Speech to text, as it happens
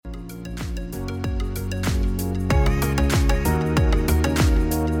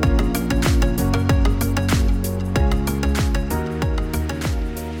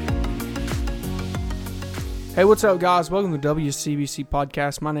Hey, what's up, guys? Welcome to WCBC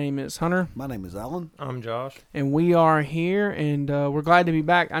Podcast. My name is Hunter. My name is Alan. I'm Josh. And we are here, and we're glad to be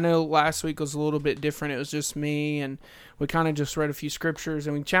back. I know last week was a little bit different. It was just me, and we kind of just read a few scriptures,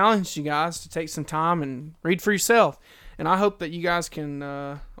 and we challenged you guys to take some time and read for yourself. And I hope that you guys can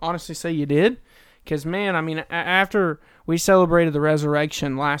honestly say you did. Because, man, I mean, after we celebrated the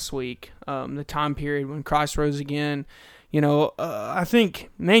resurrection last week, the time period when Christ rose again, you know, I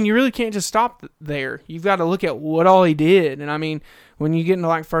think, man, you really can't just stop there. You've got to look at what all he did. And, I mean, when you get into,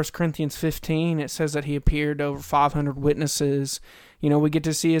 like, 1 Corinthians 15, it says that he appeared to over 500 witnesses. You know, we get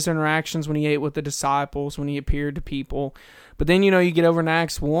to see his interactions when he ate with the disciples, when he appeared to people. But then, you know, you get over in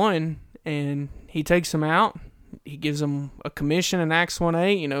Acts 1, and he takes them out. He gives them a commission in Acts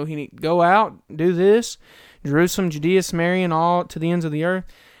 1:8. You know, he go out, do this. Jerusalem, Judea, Samaria, and all to the ends of the earth.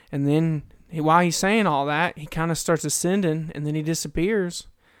 And then while he's saying all that, he kind of starts ascending, and then he disappears.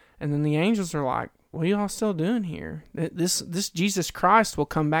 And then the angels are like, what are y'all still doing here? This Jesus Christ will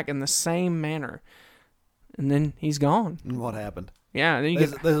come back in the same manner. And then he's gone. And what happened? Yeah.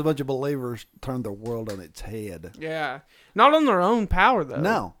 Then there's a bunch of believers turned their world on its head. Yeah. Not on their own power, though.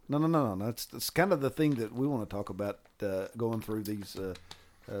 No. That's kind of the thing that we want to talk about going through these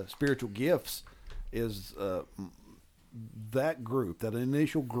spiritual gifts is that group, that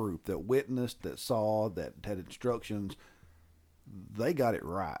initial group that witnessed, that saw, that had instructions, they got it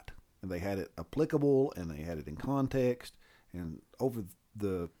right. And they had it applicable, and they had it in context. And over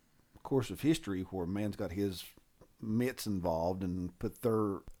the course of history, where man's got his mitts involved and put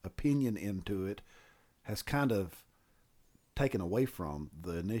their opinion into it, has kind of taken away from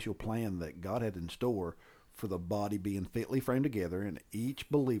the initial plan that God had in store for the body being fitly framed together and each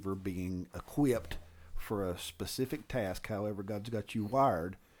believer being equipped for a specific task, however God's got you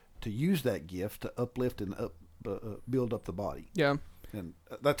wired, to use that gift to uplift and build up the body. Yeah. And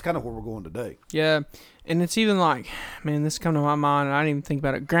that's kind of where we're going today. Yeah. And it's even like, man, this come to my mind, and I didn't even think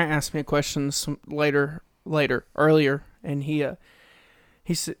about it. Grant asked me a question earlier, and he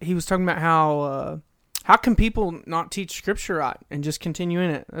was talking about how can people not teach Scripture right and just continue in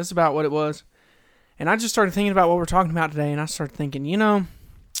it? That's about what it was. And I just started thinking about what we're talking about today, and I started thinking, you know,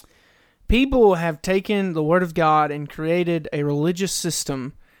 people have taken the Word of God and created a religious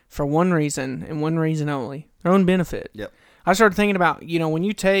system for one reason and one reason only, their own benefit. Yep. I started thinking about, you know, when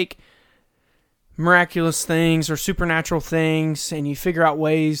you take miraculous things or supernatural things and you figure out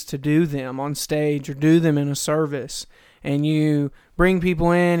ways to do them on stage or do them in a service, and you bring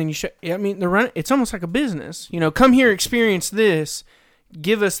people in and it's almost like a business. You know, come here, experience this,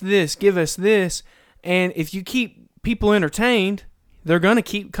 give us this, give us this. And if you keep people entertained, they're going to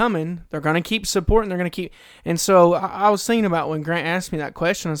keep coming. They're going to keep supporting. They're going to keep. And so I was thinking about when Grant asked me that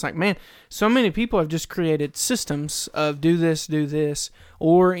question, I was like, man, so many people have just created systems of do this.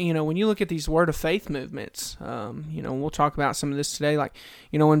 Or, you know, when you look at these word of faith movements, you know, we'll talk about some of this today. Like,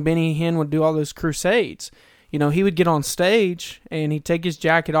 you know, when Benny Hinn would do all those crusades, you know, he would get on stage and he'd take his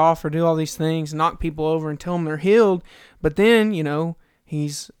jacket off or do all these things, knock people over and tell them they're healed. But then, you know,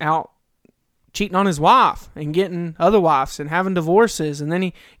 he's out cheating on his wife and getting other wives and having divorces. And then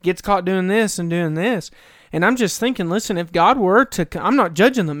he gets caught doing this and doing this. And I'm just thinking, listen, if God were to, I'm not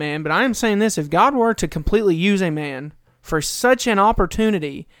judging the man, but I am saying this, if God were to completely use a man for such an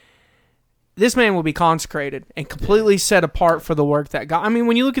opportunity, this man will be consecrated and completely set apart for the work that God, I mean,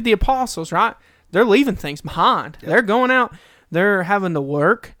 when you look at the apostles, right? They're leaving things behind. Yep. They're going out. They're having to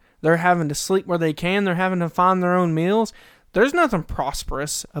work. They're having to sleep where they can. They're having to find their own meals. There's nothing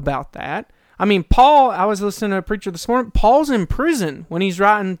prosperous about that. I mean, Paul, I was listening to a preacher this morning. Paul's in prison when he's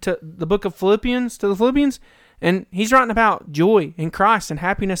writing to the book of Philippians, and he's writing about joy in Christ and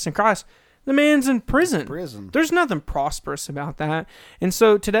happiness in Christ. The man's in prison. There's nothing prosperous about that. And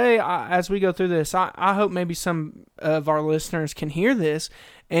so today, as we go through this, I hope maybe some of our listeners can hear this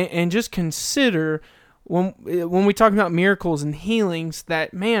and just consider when we talk about miracles and healings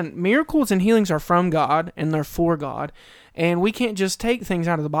that, man, miracles and healings are from God and they're for God. And we can't just take things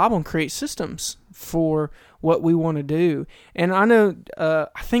out of the Bible and create systems for what we want to do. And I know,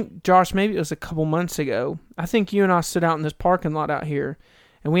 I think, Josh, maybe it was a couple months ago, I think you and I stood out in this parking lot out here,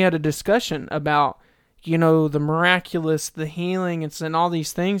 and we had a discussion about, you know, the miraculous, the healing, and all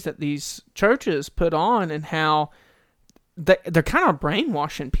these things that these churches put on, and how they're kind of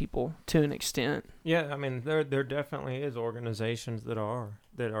brainwashing people to an extent. Yeah, I mean, there definitely is organizations that are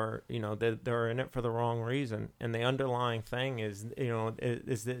you know, that they're in it for the wrong reason, and the underlying thing is, you know,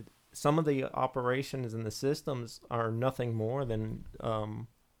 is that some of the operations and the systems are nothing more than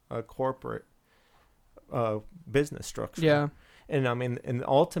a corporate business structure. Yeah. And I mean, and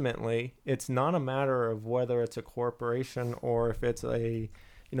ultimately, it's not a matter of whether it's a corporation or if it's a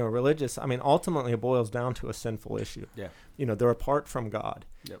religious. I mean, ultimately, it boils down to a sinful issue. Yeah. They're apart from God,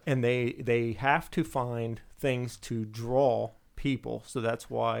 Yep. and they have to find things to draw people. So that's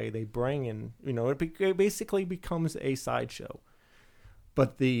why they bring in. It basically becomes a sideshow.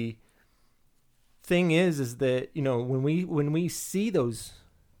 But the thing is that when we see those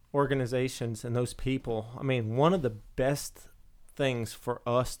organizations and those people, I mean, one of the best things for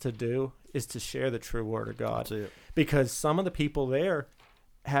us to do is to share the true word of God. That's it. Because some of the people there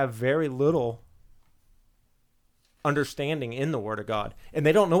have very little understanding in the word of God, and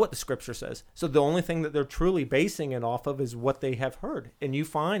they don't know what the scripture says. So the only thing that they're truly basing it off of is what they have heard. And you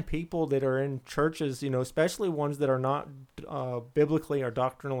find people that are in churches, especially ones that are not biblically or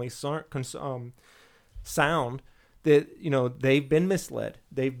doctrinally sound, that they've been misled.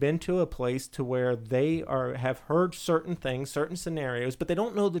 They've been to a place to where they have heard certain things, certain scenarios, but they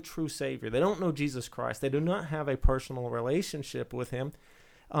don't know the true Savior. They don't know Jesus Christ. They do not have a personal relationship with him.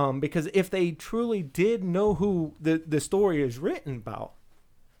 Because if they truly did know who the story is written about,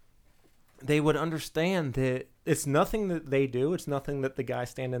 they would understand that it's nothing that they do. It's nothing that the guy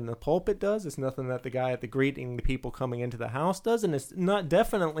standing in the pulpit does. It's nothing that the guy at the greeting the people coming into the house does. And it's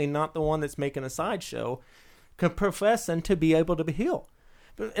definitely not the one that's making a sideshow professing to be able to heal.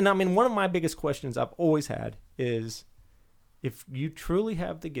 And I mean, one of my biggest questions I've always had is, if you truly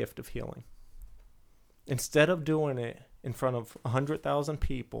have the gift of healing, instead of doing it in front of 100,000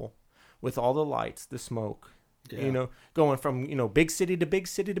 people with all the lights, the smoke, going from, big city to big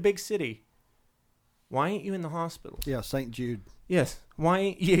city to big city, why ain't you in the hospital? Yeah, St. Jude. Yes. Why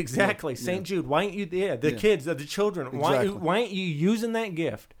ain't you, exactly, Yeah. St. Jude. Why ain't you, the kids, the children, Exactly. why ain't you using that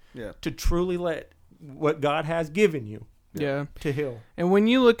gift Yeah. to truly let what God has given you Yeah. to heal? And when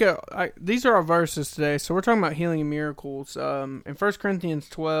you look at, these are our verses today, so we're talking about healing and miracles. In 1 Corinthians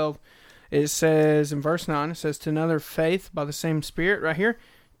 12, it says, in verse 9, it says, to another faith by the same Spirit, right here,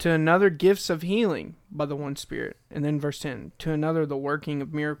 to another gifts of healing by the one Spirit. And then verse 10, to another the working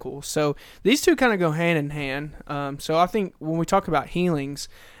of miracles. So these two kind of go hand in hand. So I think when we talk about healings,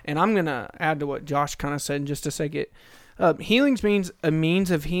 and I'm going to add to what Josh kind of said in just a second, healings means a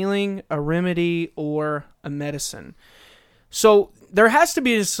means of healing, a remedy, or a medicine. So there has to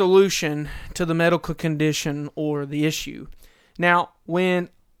be a solution to the medical condition or the issue. Now, when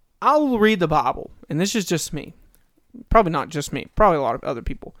I'll read the Bible, and this is just me, probably not just me, probably a lot of other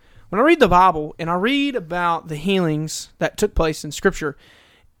people. When I read the Bible and I read about the healings that took place in Scripture,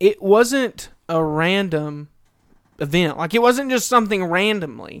 it wasn't a random event. Like, it wasn't just something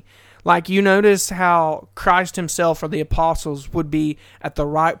randomly. Like, you notice how Christ himself or the apostles would be at the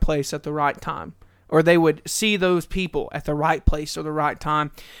right place at the right time, or they would see those people at the right place or the right time.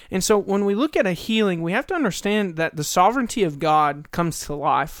 And so when we look at a healing, we have to understand that the sovereignty of God comes to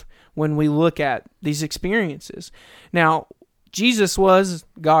life when we look at these experiences. Now, Jesus was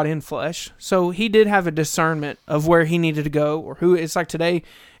God in flesh, so he did have a discernment of where he needed to go, or who. It's like today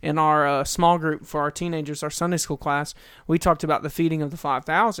in our small group for our teenagers, our Sunday school class, we talked about the feeding of the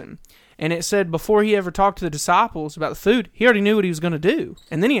 5,000. And it said before he ever talked to the disciples about the food, he already knew what he was going to do.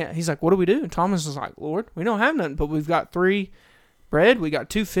 And then he's like, what do we do? And Thomas was like, Lord, we don't have nothing, but we've got 3 bread, we got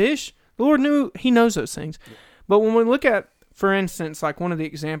 2 fish. The Lord he knows those things. Yeah. But when we look at, for instance, like one of the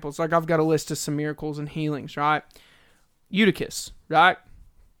examples, like I've got a list of some miracles and healings, right? Eutychus, right?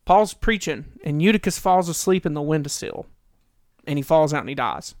 Paul's preaching, and Eutychus falls asleep in the windowsill, and he falls out and he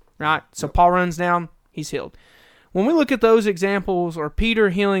dies, right? So Paul runs down, he's healed. When we look at those examples, or Peter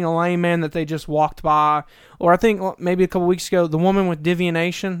healing a lame man that they just walked by, or I think maybe a couple weeks ago, the woman with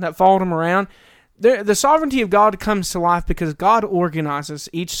divination that followed him around, the sovereignty of God comes to life because God organizes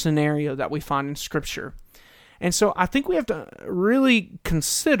each scenario that we find in Scripture. And so I think we have to really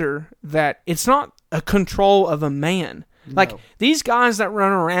consider that it's not a control of a man. Like, these guys that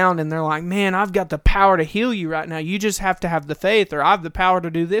run around and they're like, man, I've got the power to heal you right now. You just have to have the faith, or I have the power to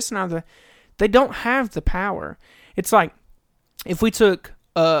do this. And they don't have the power. It's like if we took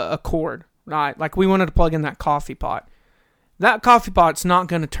a cord, right? Like we wanted to plug in that coffee pot. That coffee pot's not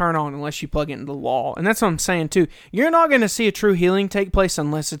going to turn on unless you plug it into the wall. And that's what I'm saying too. You're not going to see a true healing take place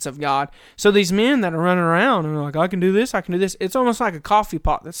unless it's of God. So these men that are running around and are like, I can do this, it's almost like a coffee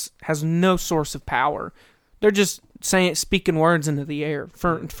pot that has no source of power. They're just speaking words into the air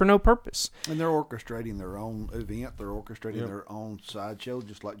for no purpose. And they're orchestrating their own event. They're orchestrating their own sideshow,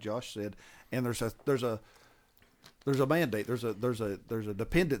 just like Josh said. And there's a mandate. There's a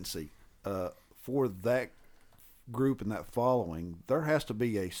dependency for that group and that following. There has to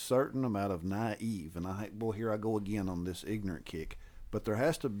be a certain amount of naive, and here I go again on this ignorant kick. But there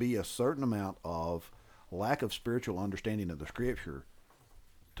has to be a certain amount of lack of spiritual understanding of the Scripture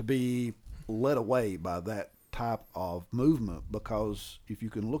to be led away by that type of movement, because if you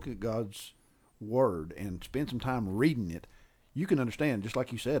can look at God's Word and spend some time reading it, you can understand, just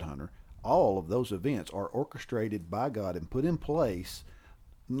like you said, Hunter, all of those events are orchestrated by God and put in place,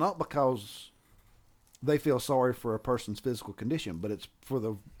 not because they feel sorry for a person's physical condition, but it's for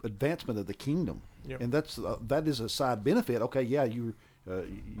the advancement of the kingdom. Yep. And that is a side benefit. Okay, yeah,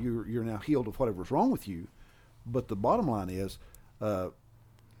 you're now healed of whatever's wrong with you, but the bottom line is,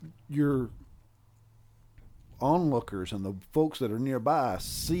 your onlookers and the folks that are nearby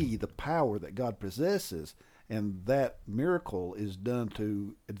see the power that God possesses, and that miracle is done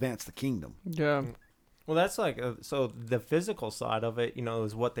to advance the kingdom. Yeah. Well, that's like so the physical side of it,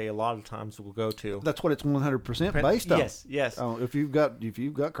 is what they a lot of times will go to. That's what it's 100% based on. Yes. If you've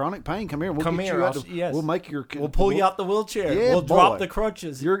got chronic pain, come here. We'll Come get here, you out. yes. We'll make your. We'll pull you out the wheelchair. Yeah, we'll boy. drop the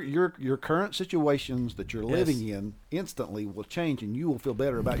crutches. Your current situations that you're Yes. living in instantly will change, and you will feel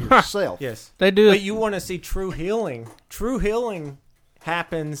better about yourself. Yes, They do. But you want to see true healing. True healing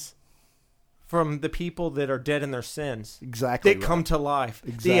happens from the people that are dead in their sins. Exactly. That come to life.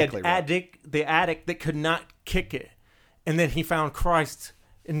 Exactly The addict that could not kick it, and then he found Christ,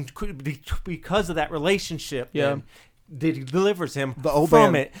 and because of that relationship, Yeah. that delivers him The old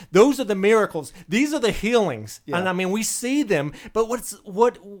from man. it. Those are the miracles. These are the healings, Yeah. and I mean we see them. But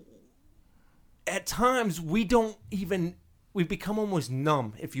what at times we don't even. We become almost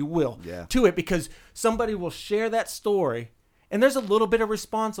numb, if you will, Yeah. to it, because somebody will share that story, and there's a little bit of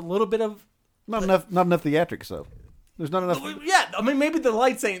response, a little bit of Not enough theatrics though. There's not enough. yeah. I mean, maybe the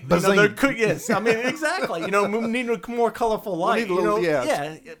lights ain't. Bazing. Yes, I mean exactly. We need a more colorful light. need a little- yeah.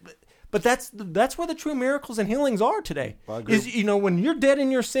 yeah. But that's where the true miracles and healings are today. I agree. Is when you're dead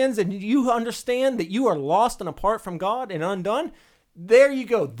in your sins and you understand that you are lost and apart from God and undone. There you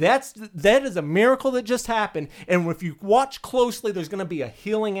go. That is a miracle that just happened. And if you watch closely, there's going to be a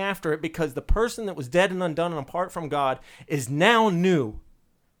healing after it, because the person that was dead and undone and apart from God is now new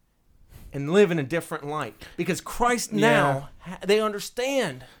and live in a different light, because Christ now, they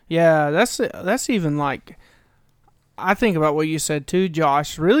understand. Yeah, that's even like, I think about what you said too,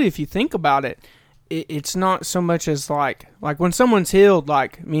 Josh. Really, if you think about it, it's not so much as like when someone's healed,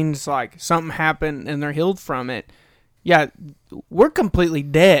 like means like something happened and they're healed from it. Yeah, we're completely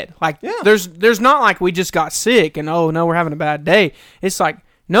dead. Like there's not like we just got sick and oh no, we're having a bad day. It's like,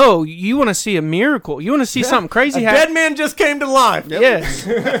 no, you want to see a miracle. You want to see something crazy happen. Dead man just came to life. Yes.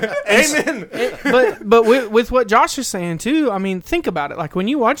 Amen. But with what Josh is saying too, I mean, think about it. Like when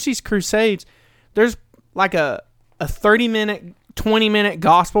you watch these crusades, there's like a 30-minute, 20-minute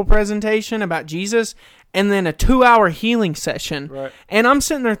gospel presentation about Jesus, and then a 2-hour healing session. Right. And I'm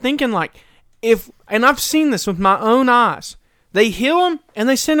sitting there thinking like, and I've seen this with my own eyes. They heal them and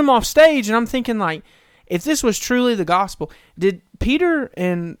they send them off stage, and I'm thinking like, if this was truly the gospel, did Peter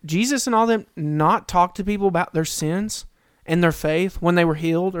and Jesus and all them not talk to people about their sins and their faith when they were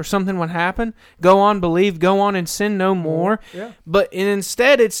healed or something would happen? Go on, believe, go on and sin no more. Yeah. But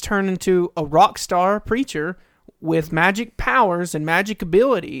instead it's turned into a rock star preacher with magic powers and magic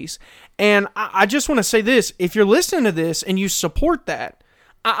abilities. And I just want to say this. If you're listening to this and you support that,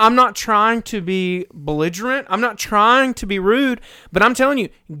 I'm not trying to be belligerent. I'm not trying to be rude. But I'm telling you,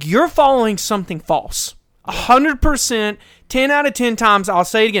 you're following something false. 100%, 10 out of 10 times, I'll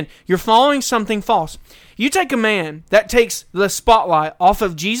say it again, you're following something false. You take a man that takes the spotlight off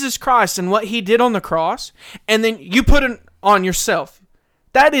of Jesus Christ and what he did on the cross, and then you put it on yourself.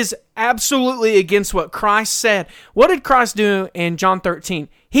 That is absolutely against what Christ said. What did Christ do in John 13?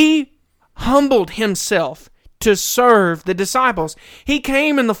 He humbled himself to serve the disciples. He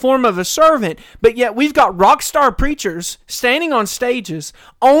came in the form of a servant, but yet we've got rock star preachers standing on stages,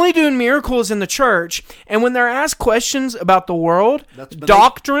 only doing miracles in the church, and when they're asked questions about the world,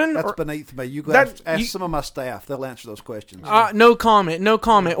 doctrine... That's beneath me. You ask some of my staff. They'll answer those questions. No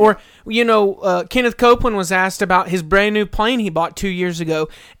comment. Or, Kenneth Copeland was asked about his brand new plane he bought 2 years ago,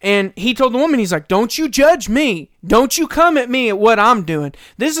 and he told the woman, he's like, don't you judge me. Don't you come at me at what I'm doing.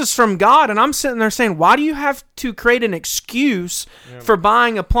 This is from God, and I'm sitting there saying, why do you have to create an excuse for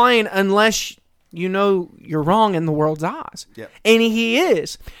buying a plane unless you know you're wrong in the world's eyes? Yep. And he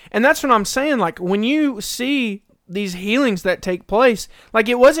is. And that's what I'm saying. Like, when you see these healings that take place, like,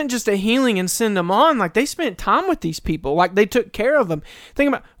 it wasn't just a healing and send them on. Like, they spent time with these people. Like, they took care of them. Think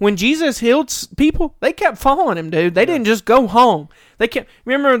about when Jesus healed people, they kept following him, dude. They didn't just go home. They kept,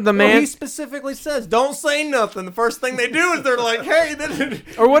 remember the man... he specifically says, don't say nothing. The first thing they do is they're like, hey...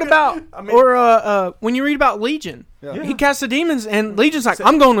 Or what about... when you read about Legion, he casts the demons, and Legion's like,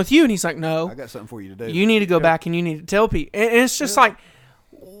 I'm going with you. And he's like, no. I got something for you to do. You need to go back and you need to tell people. And it's just like,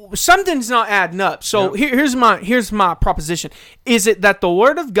 something's not adding up. So here's my proposition. Is it that the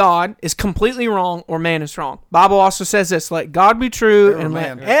word of God is completely wrong or man is wrong? Bible also says this, let God be true and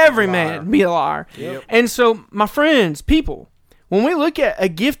let every man be a liar. Yep. And so, my friends, people, when we look at a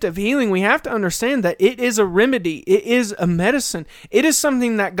gift of healing, we have to understand that it is a remedy. It is a medicine. It is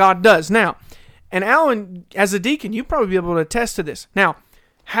something that God does. Now, and Alan, as a deacon, you'd probably be able to attest to this. Now,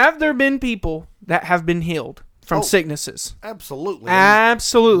 have there been people that have been healed from sicknesses? Absolutely.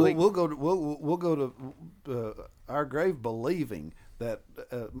 Absolutely. We'll go to our grave believing that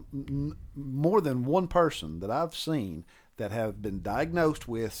more than one person that I've seen that have been diagnosed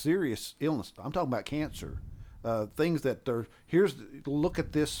with serious illness. I'm talking about cancer. Things that are look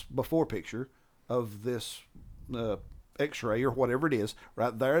at this before picture of this X-ray or whatever it is.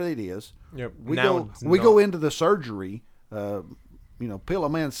 Right there, it is. Yep. We go into the surgery. Peel a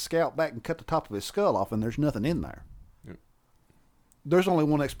man's scalp back and cut the top of his skull off, and there's nothing in there. Yep. There's only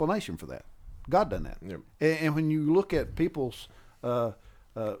one explanation for that. God done that. Yep. And when you look at people's now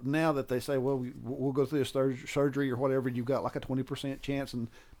that they say, well, we'll go through this surgery or whatever, you've got like a 20% chance, and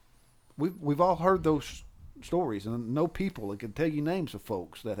we've all heard those stories and know people that can tell you names of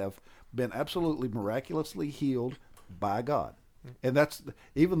folks that have been absolutely miraculously healed by God. And that's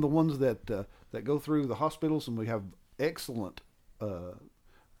even the ones that go through the hospitals, and we have excellent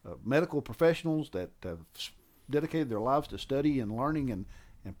medical professionals that have dedicated their lives to study and learning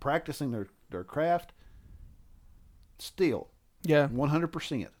and practicing their craft. Still,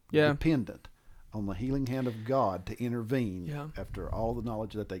 100% dependent on the healing hand of God to intervene after all the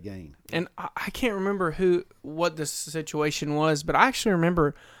knowledge that they gain. And I can't remember what the situation was, but I actually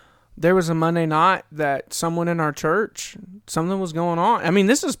remember there was a Monday night that someone in our church, something was going on. I mean,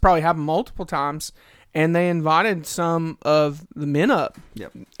 this has probably happened multiple times, and they invited some of the men up.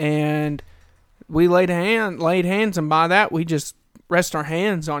 Yep. And we laid hands, and by that we just rest our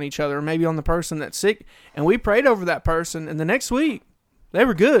hands on each other, maybe on the person that's sick, and we prayed over that person, and the next week they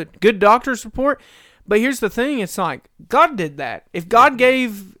were good doctor's report. But here's the thing, it's like God did that. If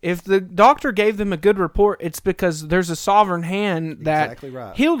the doctor gave them a good report, it's because there's a sovereign hand that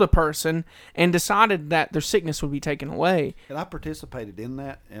healed a person and decided that their sickness would be taken away. And I participated in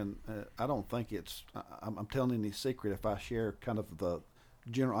that, and I don't think I'm telling any secret if I share kind of the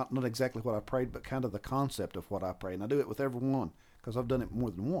general, not exactly what I prayed, but kind of the concept of what I pray. And I do it with everyone because I've done it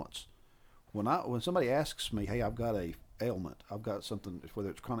more than once. When somebody asks me, hey, I've got a ailment, I've got something, whether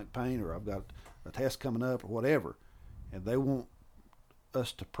it's chronic pain or I've got a test coming up or whatever, and they want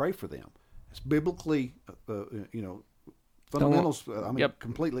us to pray for them, it's biblically, fundamentals.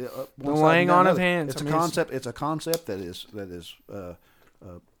 Completely the laying on of hands. It's a concept. It's a concept that is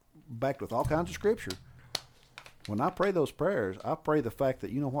backed with all kinds of scripture. When I pray those prayers, I pray the fact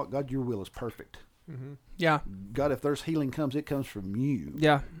that, you know what, God, your will is perfect. Mm-hmm. Yeah. God, if there's healing comes, it comes from you.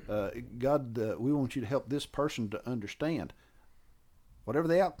 Yeah. God, we want you to help this person to understand whatever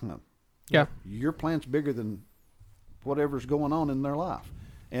the outcome. Yeah. Your plan's bigger than whatever's going on in their life.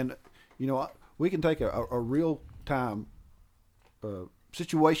 And, we can take a real time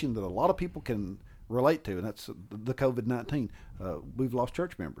situation that a lot of people can relate to, and that's the COVID-19. We've lost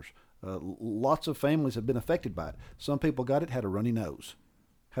church members. Lots of families have been affected by it. Some people got it, had a runny nose,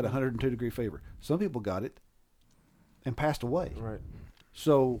 had a 102-degree fever. Some people got it and passed away. Right.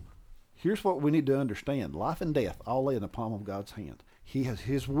 So here's what we need to understand. Life and death all lay in the palm of God's hand.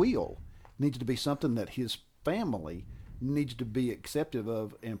 His will needs to be something that his family needs to be acceptive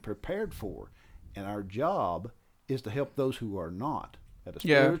of and prepared for. And our job is to help those who are not at a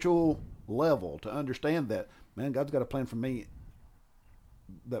spiritual level to understand that, man, God's got a plan for me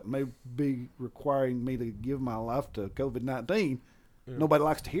that may be requiring me to give my life to COVID-19. Yeah. Nobody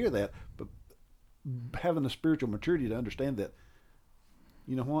likes to hear that, but having the spiritual maturity to understand that,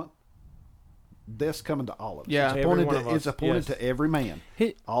 you know what? Death's coming to all of us. Yeah. It's appointed to every man.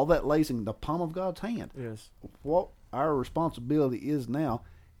 All that lays in the palm of God's hand. Yes. What our responsibility is now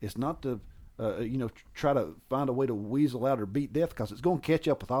is not to try to find a way to weasel out or beat death, because it's going to catch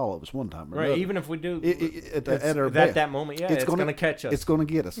up with all of us one time or another. Even if we do at that moment, it's going to catch us. It's going to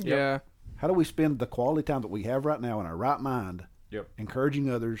get us. Yeah. How do we spend the quality time that we have right now in our right mind, encouraging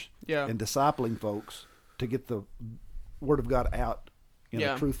others and discipling folks to get the Word of God out in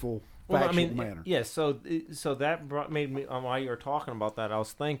a truthful, factual manner? Yeah. So that made me, while you were talking about that, I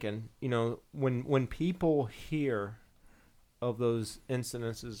was thinking, when people hear of those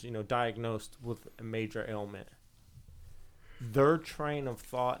incidences, diagnosed with a major ailment, their train of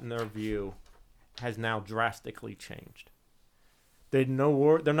thought and their view has now drastically changed. They're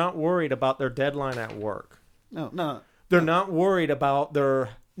not worried about their deadline at work. No. They're not worried about their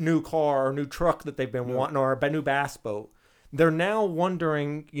new car or new truck that they've been wanting, or a new bass boat. they're now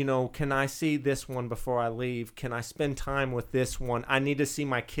wondering, can I see this one before I leave? Can I spend time with this one? I need to see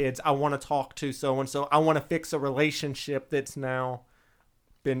my kids. I want to talk to so-and-so. I want to fix a relationship that's now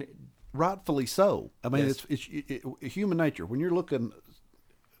been... Rightfully so. I mean, Yes. it's human nature. When you're looking,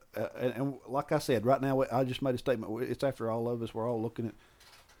 and like I said, right now, I just made a statement. It's after all of us. We're all looking at...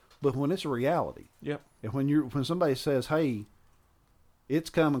 But when it's a reality, Yep. and when somebody says, hey, it's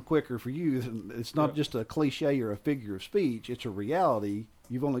coming quicker for you, it's not Yep. just a cliche or a figure of speech, it's a reality,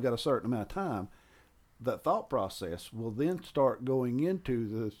 you've only got a certain amount of time, that thought process will then start going into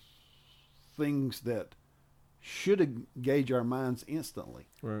the things that should engage our minds instantly.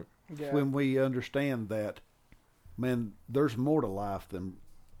 Right. Yeah. When we understand that, man, there's more to life than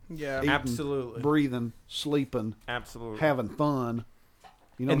Yeah. eating, Absolutely. breathing, sleeping, Absolutely. having fun.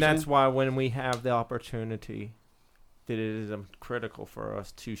 You know And what I'm that's saying? why when we have the opportunity, that it is critical for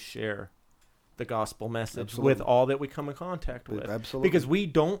us to share the gospel message Absolutely. with all that we come in contact with. Absolutely. Because we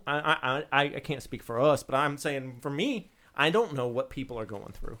don't, I can't speak for us, but I'm saying for me, I don't know what people are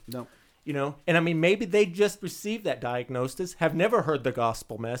going through. No. And I mean, maybe they just received that diagnosis, have never heard the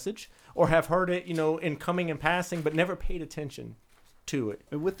gospel message, or have heard it, in coming and passing, but never paid attention to it.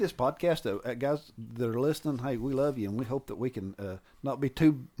 And with this podcast, guys that are listening, hey, we love you, and we hope that we can not be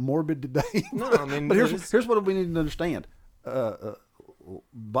too morbid today. No, I mean, but here's what we need to understand.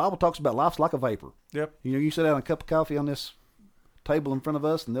 Bible talks about life's like a vapor. Yep. You sit down a cup of coffee on this table in front of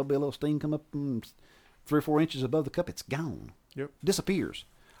us, and there'll be a little steam come up 3 or 4 inches above the cup. It's gone. Yep. Disappears.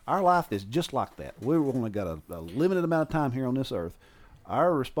 Our life is just like that. We've only got a limited amount of time here on this earth.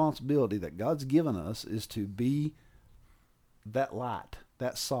 Our responsibility that God's given us is to be that light,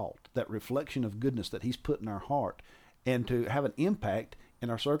 that salt, that reflection of goodness that He's put in our heart, and to have an impact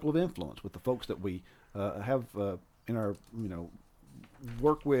in our circle of influence with the folks that we have in our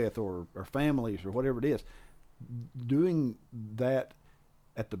work with, or our families, or whatever it is. Doing that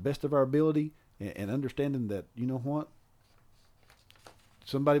at the best of our ability, and understanding that, you know what,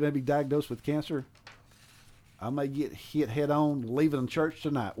 somebody may be diagnosed with cancer. I may get hit head on leaving church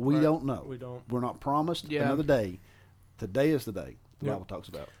tonight. We Right. don't know. We don't. We're not promised Yeah. another day. Today is the day the Yep. Bible talks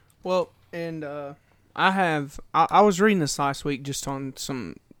about. Well, and I was reading this last week just on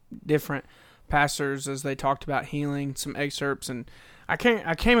some different pastors as they talked about healing, some excerpts, and I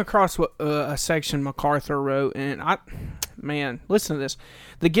came across what a section MacArthur wrote, and listen to this.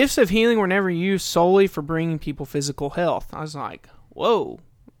 The gifts of healing were never used solely for bringing people physical health. I was like, whoa,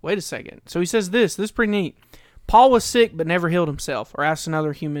 wait a second. So he says this is pretty neat. Paul was sick but never healed himself or asked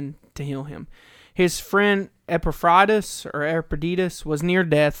another human to heal him. His friend Epaphroditus was near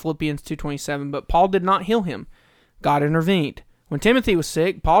death, Philippians 2:27, but Paul did not heal him. God intervened. When Timothy was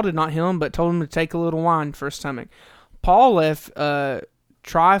sick, Paul did not heal him, but told him to take a little wine for his stomach. Paul left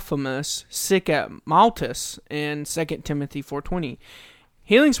Trophimus sick at Maltus in 2 Timothy 4:20.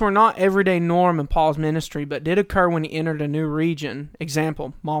 Healings were not everyday norm in Paul's ministry, but did occur when he entered a new region,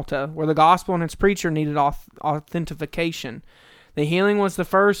 example, Malta, where the gospel and its preacher needed authentication. The healing was the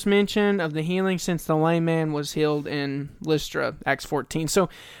first mention of the healing since the lame man was healed in Lystra, Acts 14. So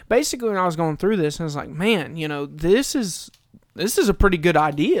basically when I was going through this, I was like, man, this is a pretty good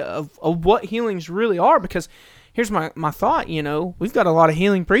idea of what healings really are, because here's my thought, we've got a lot of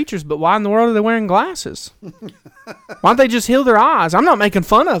healing preachers, but why in the world are they wearing glasses? Why don't they just heal their eyes? I'm not making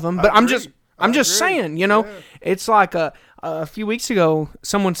fun of them, but I'm just saying, it's like a few weeks ago,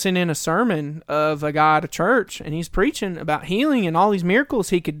 someone sent in a sermon of a guy at a church, and he's preaching about healing and all these miracles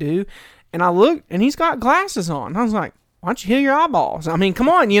he could do, and I looked, and he's got glasses on. I was like, why don't you heal your eyeballs? I mean, come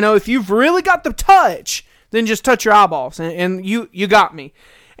on, if you've really got the touch, then just touch your eyeballs, and you got me.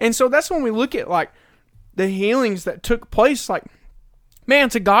 And so that's when we look at, like, the healings that took place, like, man,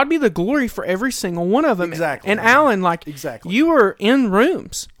 to God be the glory for every single one of them. Exactly. And Alan, like, Exactly. you were in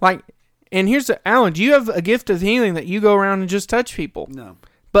rooms, like, and Alan, do you have a gift of healing that you go around and just touch people? No.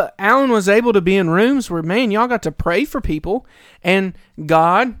 But Alan was able to be in rooms where, man, y'all got to pray for people, and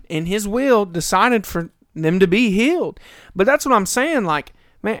God, in His will, decided for them to be healed. But that's what I'm saying, like,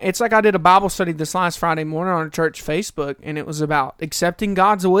 man, it's like I did a Bible study this last Friday morning on a church Facebook, and it was about accepting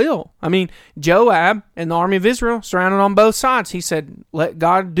God's will. I mean, Joab and the army of Israel surrounded on both sides. He said, let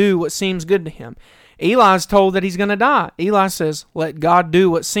God do what seems good to him. Eli's told that he's going to die. Eli says, let God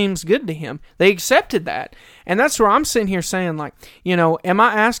do what seems good to him. They accepted that. And that's where I'm sitting here saying, like, am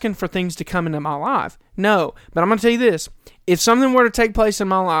I asking for things to come into my life? No. But I'm going to tell you this. If something were to take place in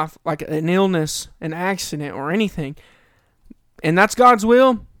my life, like an illness, an accident, or anything, and that's God's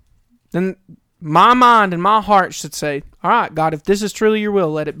will, then my mind and my heart should say, all right, God, if this is truly your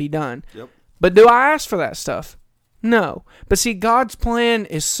will, let it be done. Yep. But do I ask for that stuff? No. But see, God's plan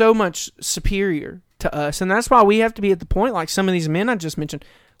is so much superior to us, and that's why we have to be at the point like some of these men I just mentioned.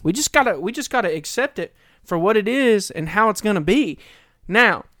 We just gotta accept it for what it is and how it's gonna be.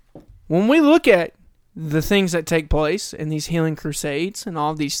 Now, when we look at the things that take place in these healing crusades and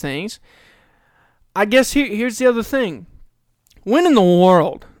all these things, I guess here's the other thing. When in the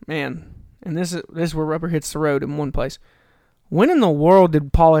world, man, and this is where rubber hits the road in one place. When in the world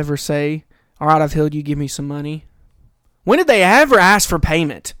did Paul ever say, all right, I've healed you, give me some money? When did they ever ask for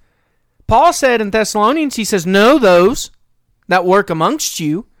payment? Paul said in Thessalonians, he says, know those that work amongst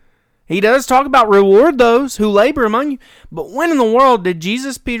you. He does talk about reward those who labor among you. But when in the world did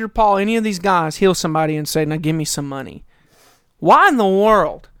Jesus, Peter, Paul, any of these guys heal somebody and say, now give me some money? Why in the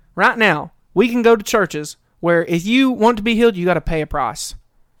world, right now, we can go to churches where if you want to be healed, you got to pay a price?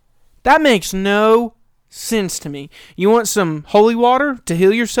 That makes no sense to me. You want some holy water to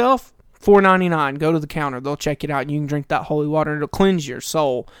heal yourself? $4.99. Go to the counter. They'll check it out, and you can drink that holy water. It'll cleanse your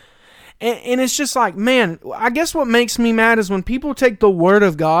soul. And it's just like, man, I guess what makes me mad is when people take the word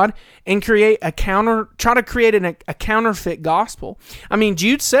of God and try to create a counterfeit gospel. I mean,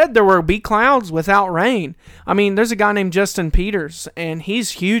 Jude said there will be clouds without rain. I mean, there's a guy named Justin Peters, and he's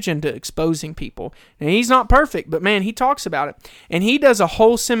huge into exposing people. And he's not perfect, but man, he talks about it. And he does a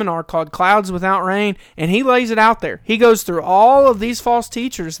whole seminar called Clouds Without Rain, and he lays it out there. He goes through all of these false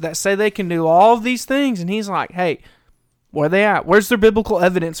teachers that say they can do all of these things, and he's like, hey, where are they at? Where's their biblical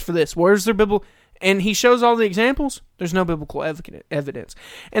evidence for this? Where's their biblical... And he shows all the examples. There's no biblical evidence.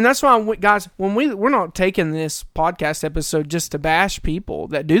 And that's why, guys, when we're not taking this podcast episode just to bash people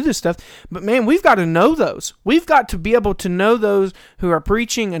that do this stuff, but man, we've got to know those. We've got to be able to know those who are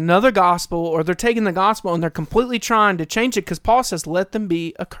preaching another gospel, or they're taking the gospel and they're completely trying to change it, because Paul says, let them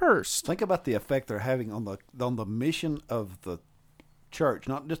be accursed. Think about the effect they're having on the mission of the church,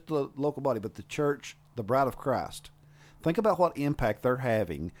 not just the local body, but the church, the bride of Christ. Think about what impact they're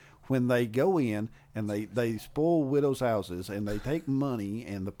having when they go in and they spoil widows' houses and they take money,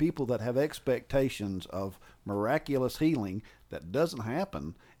 and the people that have expectations of miraculous healing that doesn't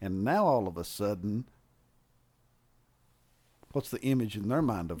happen, and now all of a sudden, what's the image in their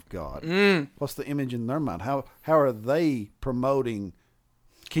mind of God? What's the image in their mind? How are they promoting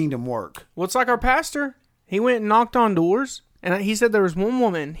kingdom work? Well, it's like our pastor. He went and knocked on doors, and he said there was one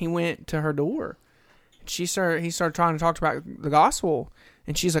woman, he went to her door. He started trying to talk about the gospel,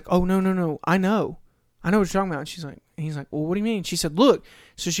 and she's like, oh, no, I know what you're talking about. And he's like, well, what do you mean? She said, look.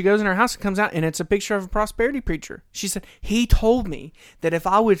 So she goes in her house and comes out, and it's a picture of a prosperity preacher. She said, he told me that if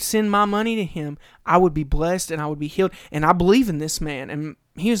I would send my money to him, I would be blessed and I would be healed, and I believe in this man. And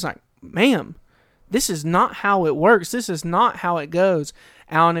he was like, ma'am, this is not how it works. This is not how it goes.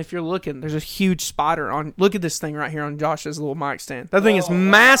 Alan, if you're looking, there's a huge spider on. Look at this thing right here on Josh's little mic stand. That thing is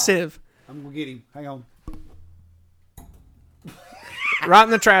massive. Wow. I'm going to get him. Hang on. Right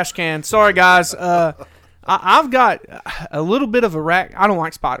in the trash can. Sorry, guys. I've got a little bit of a rack. I don't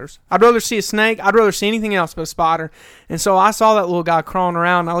like spiders. I'd rather see a snake. I'd rather see anything else but a spider. And so I saw that little guy crawling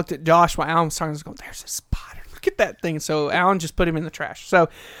around, and I looked at Josh while Alan was talking. I was going, there's a spider. Look at that thing. So Alan just put him in the trash. So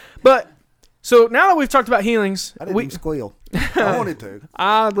now that we've talked about healings. I didn't even squeal. I wanted to.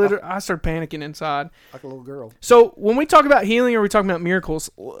 I started panicking inside. Like a little girl. So when we talk about healing, or we talking about miracles,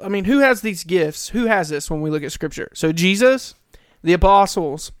 I mean, who has these gifts? Who has this when we look at Scripture? So Jesus, the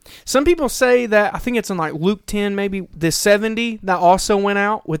apostles. Some people say that, I think it's in like Luke 10, maybe the 70 that also went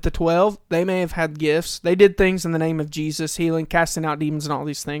out with the 12. They may have had gifts. They did things in the name of Jesus, healing, casting out demons, and all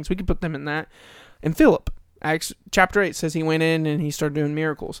these things. We could put them in that. And Philip, Acts chapter 8 says he went in and he started doing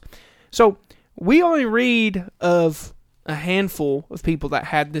miracles. So we only read of a handful of people that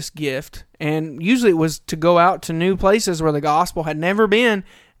had this gift, and usually it was to go out to new places where the gospel had never been,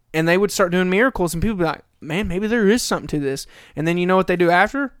 and they would start doing miracles, and people would be like, man, maybe there is something to this. And then you know what they do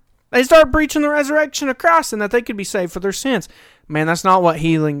after? They start preaching the resurrection of Christ and that they could be saved for their sins. Man, that's not what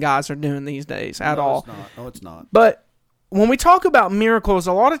healing guys are doing these days at all. No, it's not. But when we talk about miracles,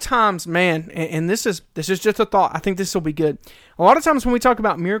 a lot of times, man, and this is just a thought. I think this will be good. A lot of times when we talk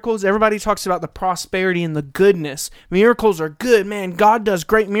about miracles, everybody talks about the prosperity and the goodness. Miracles are good, man. God does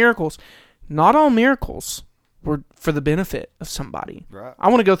great miracles. Not all miracles were for the benefit of somebody. Right. I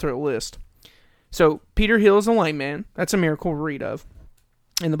want to go through a list. So Peter heals a lame man. That's a miracle we read of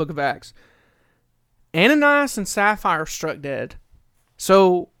in the book of Acts. Ananias and Sapphira struck dead.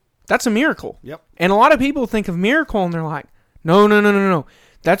 So that's a miracle. Yep. And a lot of people think of miracle and they're like, no.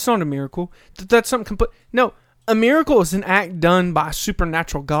 That's not a miracle. That's something complete. No, a miracle is an act done by a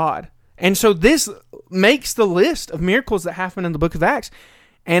supernatural God. And so this makes the list of miracles that happen in the book of Acts.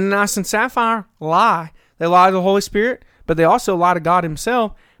 Ananias and Sapphira lie. They lie to the Holy Spirit, but they also lie to God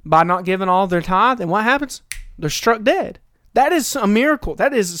himself by not giving all their tithe. And what happens? They're struck dead. That is a miracle.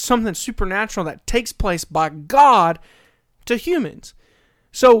 That is something supernatural that takes place by God to humans.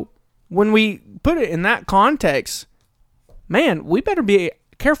 So when we put it in that context, man, we better be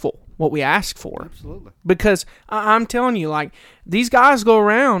careful what we ask for. Absolutely. Because I'm telling you, like, these guys go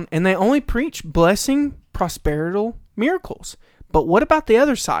around and they only preach blessing, prosperity, miracles. But what about the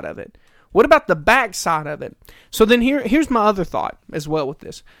other side of it? What about the back side of it? So then here's my other thought as well with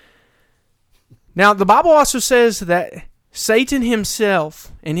this. Now, the Bible also says that Satan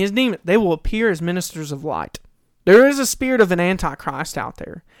himself and his demon, they will appear as ministers of light. There is a spirit of an antichrist out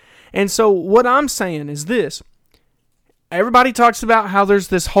there. And so what I'm saying is this. Everybody talks about how there's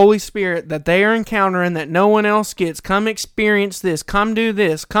this Holy Spirit that they are encountering that no one else gets. Come experience this. Come do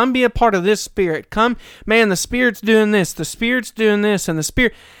this. Come be a part of this Spirit. Come, man, the Spirit's doing this. The Spirit's doing this. And the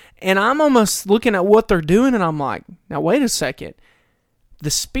Spirit... And I'm almost looking at what they're doing, and I'm like, now wait a second. The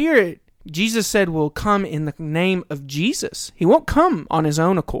Spirit, Jesus said, will come in the name of Jesus. He won't come on his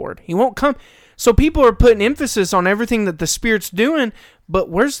own accord. He won't come. So people are putting emphasis on everything that the Spirit's doing, but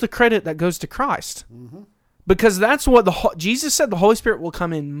where's the credit that goes to Christ? Mm-hmm. Because that's what Jesus said, the Holy Spirit will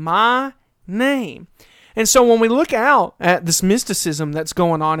come in my name. And so when we look out at this mysticism that's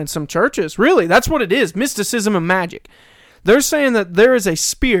going on in some churches, really, that's what it is, mysticism and magic. They're saying that there is a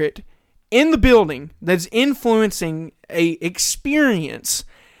spirit in the building that's influencing a experience.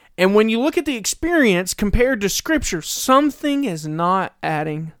 And when you look at the experience compared to Scripture, something is not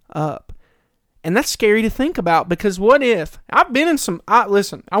adding up. And that's scary to think about, because what if... I've been in some...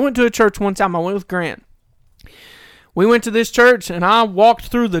 Listen, I went to a church one time. I went with Grant. We went to this church, and I walked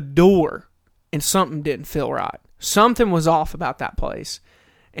through the door, and something didn't feel right. Something was off about that place.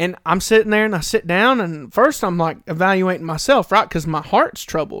 And I'm sitting there, and I sit down, and first I'm like evaluating myself, right? Because my heart's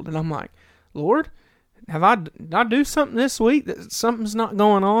troubled. And I'm like, Lord, did I do something this week that something's not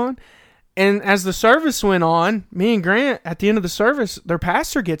going on? And as the service went on, me and Grant, at the end of the service, their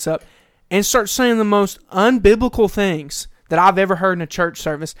pastor gets up and starts saying the most unbiblical things that I've ever heard in a church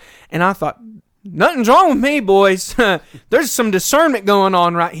service. And I thought, nothing's wrong with me, boys. There's some discernment going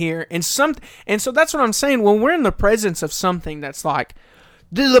on right here. And so that's what I'm saying. When we're in the presence of something that's like,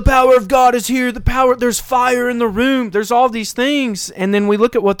 the power of God is here. There's fire in the room. There's all these things. And then we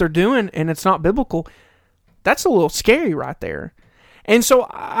look at what they're doing and it's not biblical. That's a little scary right there. And so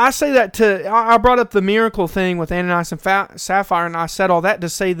I say that I brought up the miracle thing with Ananias and Sapphira, and I said all that to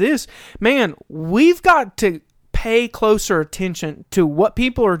say this. Man, we've got to pay closer attention to what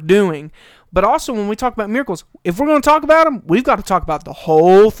people are doing. But also, when we talk about miracles, if we're going to talk about them, we've got to talk about the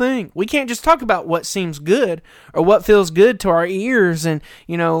whole thing. We can't just talk about what seems good or what feels good to our ears. And,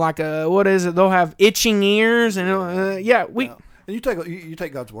 like, what is it? They'll have itching ears. And, And you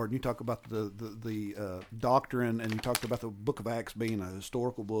take God's word and you talk about the doctrine, and you talked about the book of Acts being a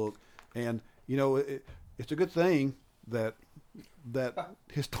historical book. And, it's a good thing that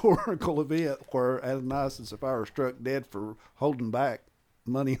historical event where Ananias and Sapphira are struck dead for holding back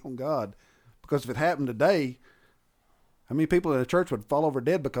money on God. Because if it happened today, how many people in the church would fall over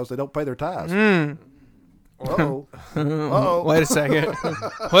dead because they don't pay their tithes? Uh-oh. Uh-oh. Wait a second.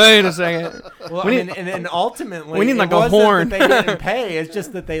 Well, and ultimately, we need like a horn. That they didn't pay. It's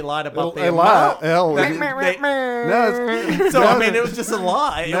just that they lied about the amount. It was just a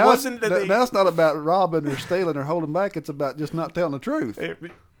lie. It wasn't that now it's not about robbing or stealing or holding back. It's about just not telling the truth.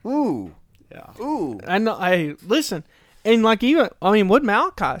 Ooh. Yeah. Ooh. I know. Hey, listen. And like what did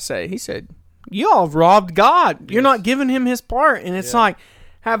Malachi say? He said, y'all have robbed God. You're not giving him his part. And it's like,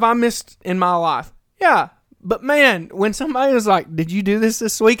 have I missed in my life? Yeah. But man, when somebody was like, did you do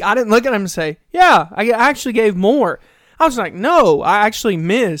this week? I didn't look at him and say, yeah, I actually gave more. I was like, no, I actually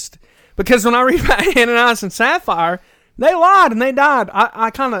missed. Because when I read about Ananias and Sapphira, they lied and they died.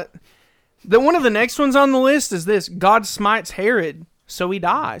 One of the next ones on the list is this: God smites Herod, so he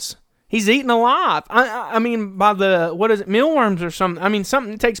dies. He's eaten alive. I mean, by mealworms or something.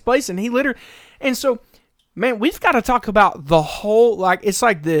 Something takes place, and he literally... And so, man, we've got to talk about the whole... it's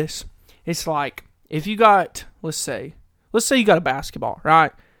like this. It's like, if you got... Let's say you got a basketball,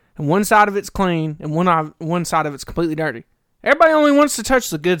 right? And one side of it's clean, and one side of it's completely dirty. Everybody only wants to touch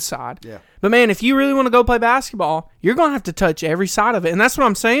the good side. Yeah. But, man, if you really want to go play basketball, you're going to have to touch every side of it. And that's what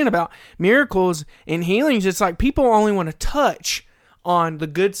I'm saying about miracles and healings. It's like people only want to touch on the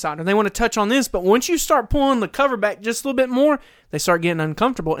good side, and they want to touch on this, but once you start pulling the cover back just a little bit more, they start getting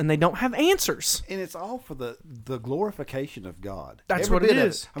uncomfortable, and they don't have answers. And it's all for the glorification of God. That's what it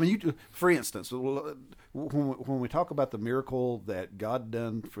is. For instance, when we talk about the miracle that God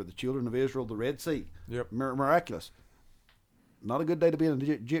done for the children of Israel, the Red Sea, miraculous. Not a good day to be an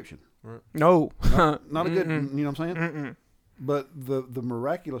Egyptian. Right. No, not a good. You know what I'm saying? Mm-mm. But the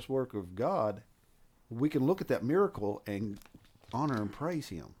miraculous work of God we can look at that miracle and honor and praise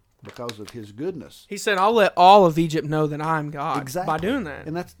him because of his goodness. He said, I'll let all of Egypt know that I'm God Exactly. by doing that.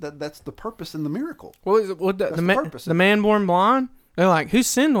 And that's the purpose in the miracle. What is it? That's the purpose. The man born blind? They're like, who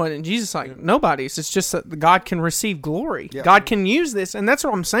sinned one? And Jesus is like, nobody's. It's just that God can receive glory. Yeah. God can use this. And that's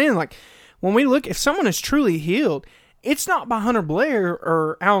what I'm saying. Like, when we look, if someone is truly healed, it's not by Hunter Blair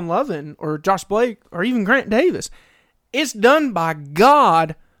or Alan Lovin or Josh Blake or even Grant Davis. It's done by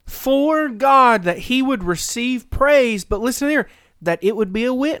God, for God, that he would receive praise. But listen here, that it would be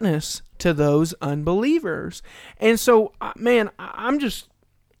a witness to those unbelievers. And so, man, I'm just...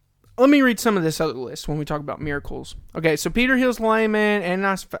 Let me read some of this other list when we talk about miracles. Okay, so Peter heals the lame man, and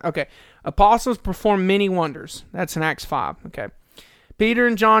apostles perform many wonders. That's in Acts 5. Okay, Peter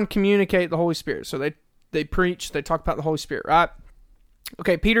and John communicate the Holy Spirit. So they preach, they talk about the Holy Spirit, right?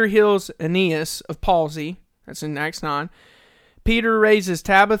 Okay, Peter heals Aeneas of palsy. That's in Acts 9. Peter raises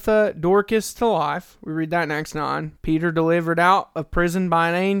Tabitha Dorcas to life. We read that in Acts 9. Peter delivered out of prison by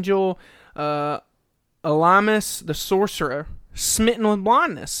an angel. Elymas the sorcerer, smitten with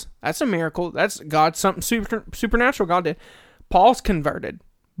blindness. That's a miracle. That's God, something supernatural God did. Paul's converted.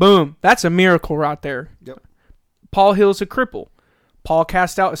 Boom. That's a miracle right there. Yep. Paul heals a cripple. Paul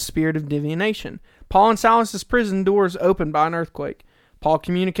cast out a spirit of divination. Paul and Silas's prison doors opened by an earthquake. Paul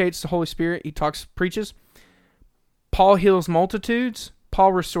communicates the Holy Spirit. He preaches. Paul heals multitudes.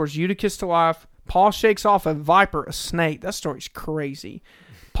 Paul restores Eutychus to life. Paul shakes off a viper, a snake. That story's crazy.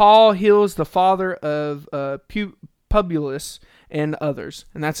 Paul heals the father of Publius and others,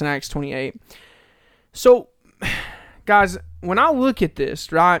 and that's in Acts 28. So, guys, when I look at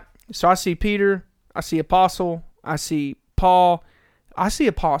this, right, so I see Peter, I see Apostle, I see Paul, I see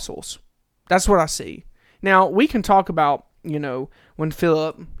apostles. That's what I see. Now, we can talk about, when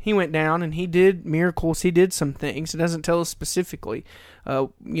Philip, he went down and he did miracles, he did some things. It doesn't tell us specifically,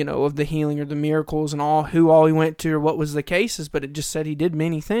 of the healing or the miracles and who all he went to or what was the cases, but it just said he did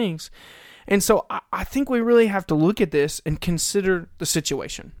many things. And so I think we really have to look at this and consider the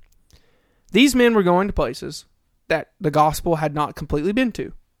situation. These men were going to places that the gospel had not completely been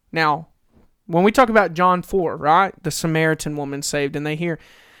to. Now, when we talk about John 4, right? The Samaritan woman saved, and they're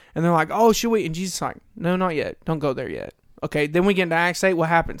like, oh, should we? And Jesus is like, no, not yet. Don't go there yet. Okay, then we get into Acts 8. What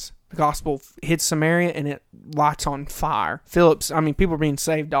happens? The gospel hits Samaria, and it lights on fire. People are being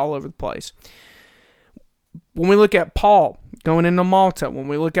saved all over the place. When we look at Paul going into Malta, when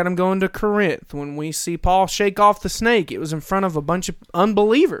we look at him going to Corinth, when we see Paul shake off the snake, it was in front of a bunch of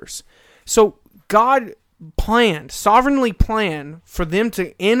unbelievers. So God sovereignly planned for them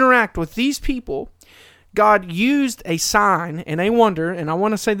to interact with these people. God used a sign and a wonder, and I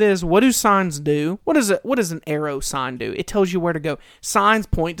want to say this, what do signs do? What does an arrow sign do? It tells you where to go. Signs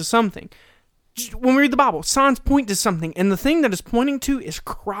point to something. When we read the Bible, signs point to something, and the thing that it's pointing to is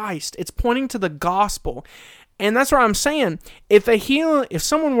Christ. It's pointing to the gospel. And that's what I'm saying. If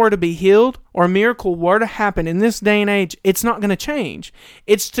someone were to be healed or a miracle were to happen in this day and age, it's not going to change.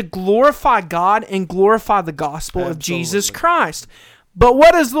 It's to glorify God and glorify the gospel of Jesus Christ. But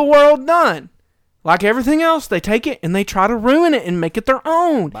what has the world done? Like everything else, they take it and they try to ruin it and make it their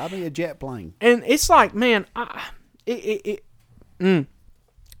own. Buy me a jet plane. And it's like, man, it's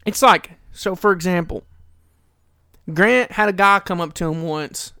like, so for example, Grant had a guy come up to him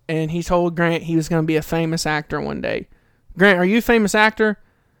once, and he told Grant he was going to be a famous actor one day. Grant, are you a famous actor?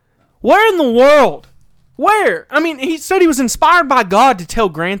 Where in the world? Where? I mean, he said he was inspired by God to tell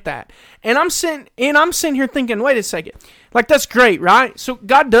Grant that. And I'm sitting here thinking, wait a second. Like, that's great, right? So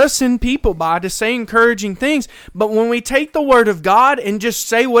God does send people by to say encouraging things, but when we take the word of God and just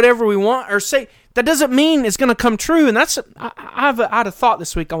say whatever we want, or say, that doesn't mean it's going to come true. And that's, I had a thought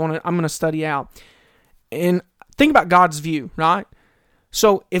this week I'm going to study out. And think about God's view, right?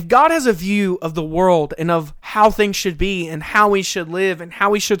 So if God has a view of the world and of how things should be and how we should live and how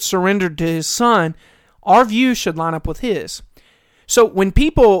we should surrender to His Son, our view should line up with His. So when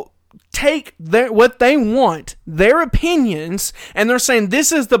people take what they want, their opinions, and they're saying,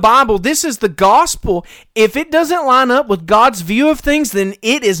 this is the Bible, this is the gospel, if it doesn't line up with God's view of things, then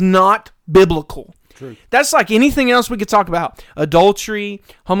it is not biblical. True. That's like anything else we could talk about. Adultery,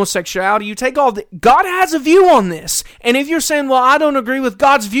 homosexuality, you take all God has a view on this. And if you're saying, well, I don't agree with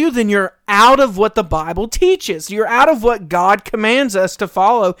God's view, then you're out of what the Bible teaches. You're out of what God commands us to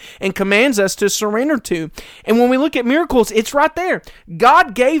follow and commands us to surrender to. And when we look at miracles, it's right there.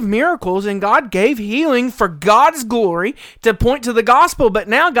 God gave miracles and God gave healing for God's glory to point to the gospel. But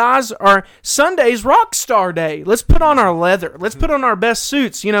now, guys, Sunday's rock star day. Let's put on our leather. Let's put on our best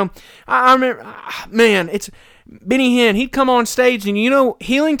suits. I remember, man, it's Benny Hinn. He'd come on stage and,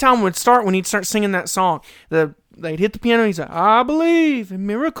 healing time would start when he'd start singing that song. The they'd hit the piano and he'd say, I believe in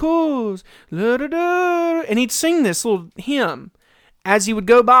miracles, da-da-da, and he'd sing this little hymn as he would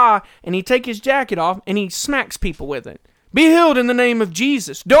go by, and he'd take his jacket off and he smacks people with it. Be healed in the name of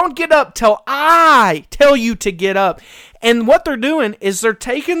Jesus. Don't get up till I tell you to get up. And what they're doing is they're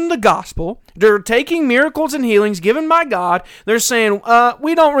taking the gospel, they're taking miracles and healings given by God, they're saying,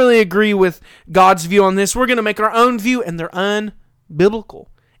 we don't really agree with God's view on this, we're going to make our own view, and they're unbiblical.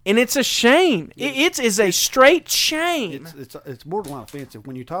 And it's a shame. It is a straight shame. It's borderline offensive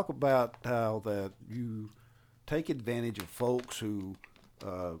when you talk about how that you take advantage of folks who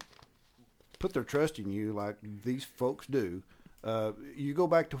put their trust in you like these folks do. You go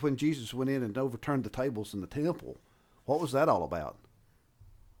back to when Jesus went in and overturned the tables in the temple. What was that all about?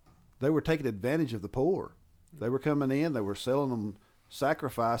 They were taking advantage of the poor. They were coming in. They were selling them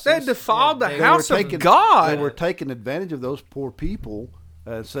sacrifices. They defiled the house of God. They were taking advantage of those poor people,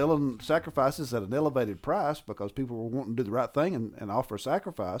 selling sacrifices at an elevated price because people were wanting to do the right thing and offer a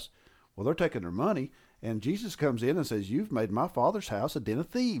sacrifice. Well, they're taking their money. And Jesus comes in and says, you've made my Father's house a den of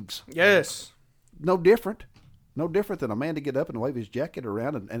thieves. Yes. No different than a man to get up and wave his jacket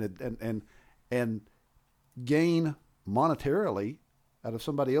around and gain monetarily out of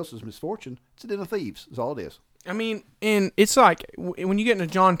somebody else's misfortune. It's a den of thieves is all it is. I mean, and it's like when you get into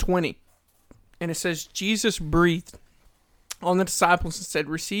John 20, and it says, Jesus breathed on the disciples and said,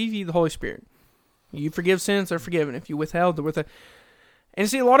 receive ye the Holy Spirit. You forgive sins, they're forgiven. If you withheld, they're withheld. And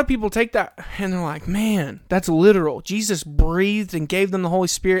see, a lot of people take that and they're like, man, that's literal. Jesus breathed and gave them the Holy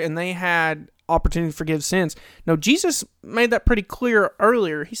Spirit and they had opportunity to forgive sins. No, Jesus made that pretty clear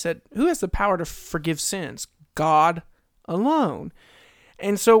earlier. He said, who has the power to forgive sins? God alone.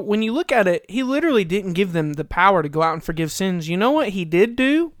 And so when you look at it, he literally didn't give them the power to go out and forgive sins. You know what he did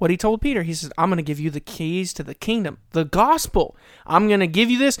do? What he told Peter. He says, I'm going to give you the keys to the kingdom, the gospel. I'm going to give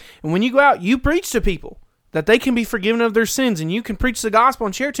you this. And when you go out, you preach to people that they can be forgiven of their sins, and you can preach the gospel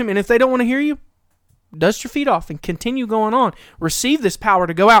and share it to them. And if they don't want to hear you, dust your feet off and continue going on. Receive this power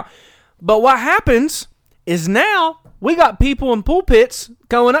to go out. But what happens is now we got people in pulpits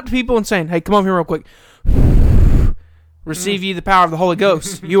going up to people and saying, hey, come over here real quick. Receive ye the power of the Holy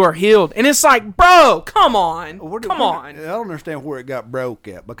Ghost. You are healed. And it's like, bro, come on. Come on. I don't understand where it got broke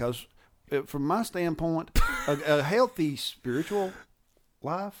at, because from my standpoint, a healthy spiritual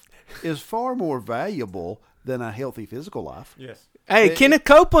life is far more valuable than a healthy physical life. Yes. Hey, Kenneth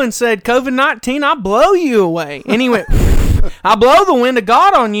Copeland said, COVID-19, I blow you away. And he went, I blow the wind of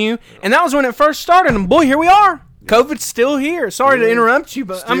God on you. And that was when it first started. And boy, here we are. COVID's still here. Sorry to interrupt you,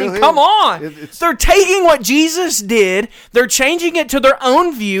 but I mean, come on. They're taking what Jesus did, they're changing it to their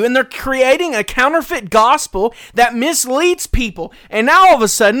own view, and they're creating a counterfeit gospel that misleads people. And now all of a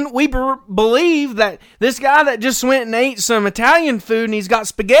sudden, we believe that this guy that just went and ate some Italian food and he's got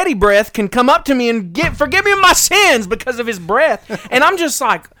spaghetti breath can come up to me and forgive me of my sins because of his breath. And I'm just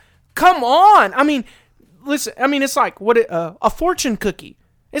like, come on. I mean, listen, it's like a fortune cookie.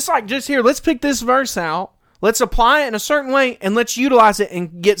 It's like, just here, let's pick this verse out. Let's apply it in a certain way, and let's utilize it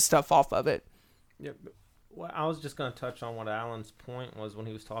and get stuff off of it. Yeah, well, I was just going to touch on what Alan's point was when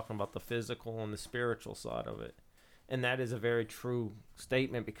he was talking about the physical and the spiritual side of it. And that is a very true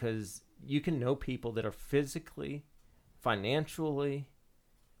statement, because you can know people that are physically, financially,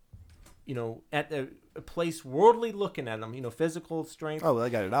 at a place worldly looking at them, physical strength. Oh, they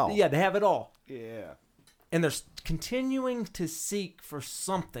got it all. Yeah, they have it all. Yeah. And they're continuing to seek for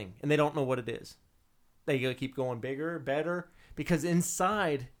something, and they don't know what it is. They keep going bigger, better, because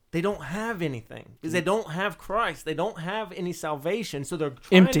inside they don't have anything. Because they don't have Christ. They don't have any salvation, so they're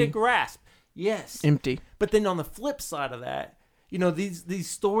trying to grasp. Yes. Empty. But then on the flip side of that, these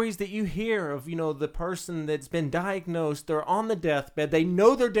stories that you hear of, the person that's been diagnosed, they're on the deathbed, they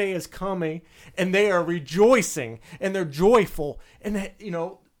know their day is coming, and they are rejoicing, and they're joyful, and,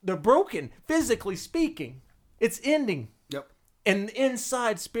 they're broken, physically speaking. It's ending. Yep. And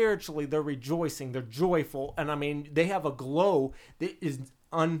inside, spiritually, they're rejoicing. They're joyful. And, they have a glow that is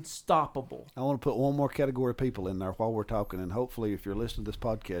unstoppable. I want to put one more category of people in there while we're talking. And hopefully, if you're listening to this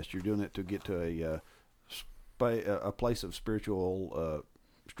podcast, you're doing it to get to a place of spiritual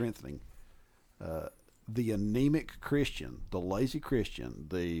strengthening. The anemic Christian, the lazy Christian,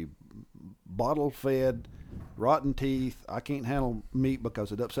 the bottle-fed, rotten teeth, I can't handle meat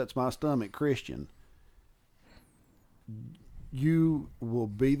because it upsets my stomach Christian, you will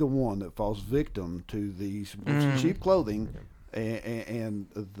be the one that falls victim to these cheap clothing, and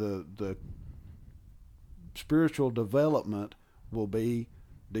the spiritual development will be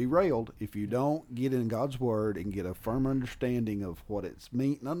derailed if you don't get in God's Word and get a firm understanding of what it's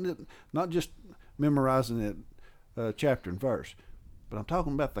mean. Not just memorizing it chapter and verse. but I'm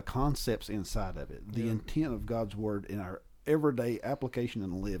talking about the concepts inside of it, the intent of God's Word in our everyday application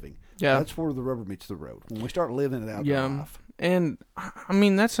and living. Yeah. That's where the rubber meets the road. When we start living it out in life. And I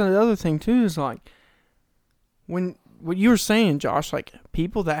mean, that's another thing too, is like when what you were saying, Josh, like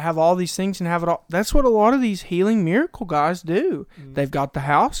people that have all these things and have it all, that's what a lot of these healing miracle guys do. They've got the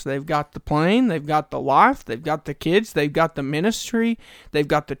house, they've got the plane, they've got the wife, they've got the kids, they've got the ministry, they've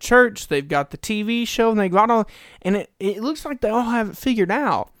got the church, they've got the TV show, and they've got all, and it looks like they all have it figured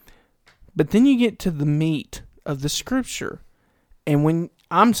out. But then you get to the meat of the scripture. And when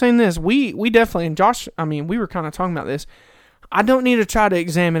I'm saying this, we definitely, and Josh, I mean, we were kind of talking about this. I don't need to try to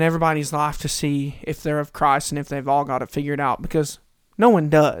examine everybody's life to see if they're of Christ and if they've all got it figured out, because no one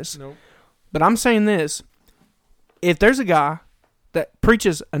does. Nope. But I'm saying this. If there's a guy that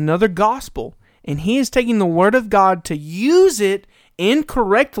preaches another gospel and he is taking the word of God to use it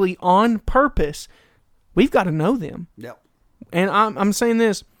incorrectly on purpose, we've got to know them. Yep. And I'm saying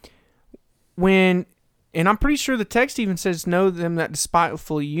this. And I'm pretty sure the text even says, know them that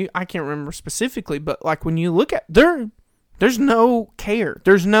despitefully you. I can't remember specifically, but like when you look at, there's no care.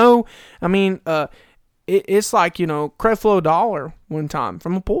 There's no, I mean, it's like, Creflo Dollar one time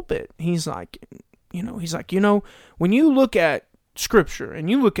from a pulpit. He's like, when you look at Scripture and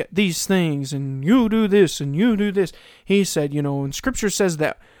you look at these things and you do this and you do this, he said, and Scripture says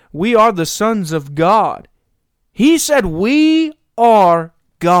that we are the sons of God. He said we are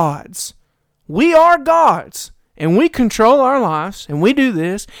gods. We are gods. And we control our lives and we do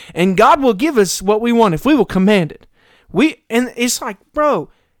this, and God will give us what we want if we will command it. And it's like, bro,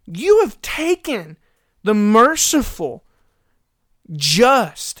 you have taken the merciful,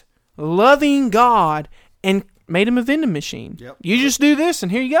 just, loving God and made him a vending machine. Yep. You just do this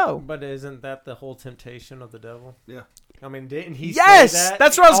and here you go. But isn't that the whole temptation of the devil? Yeah. I mean, didn't he Yes, say that?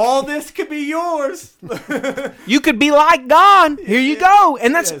 that's what I was- All this could be yours. You could be like God. Here you go.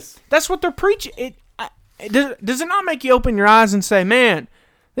 And Yes. that's what they're preaching. Does it not make you open your eyes and say, man,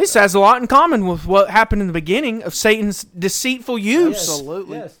 this has a lot in common with what happened in the beginning of Satan's deceitful use.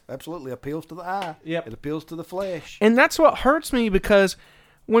 Absolutely. Yes. Absolutely. Appeals to the eye. Yep. It appeals to the flesh. And that's what hurts me, because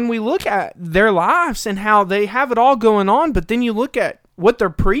when we look at their lives and how they have it all going on, but then you look at what they're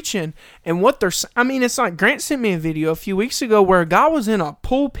preaching and what they're, I mean, it's like Grant sent me a video a few weeks ago where a guy was in a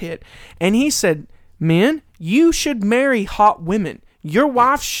pulpit and he said, men, you should marry hot women. Your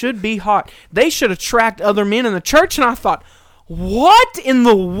wife should be hot. They should attract other men in the church. And I thought, what in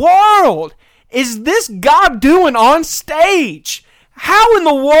the world is this God doing on stage? How in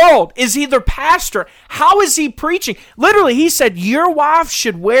the world is he their pastor? How is he preaching? Literally, he said, your wife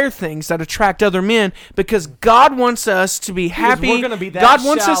should wear things that attract other men because God wants us to be happy. We're going to be that God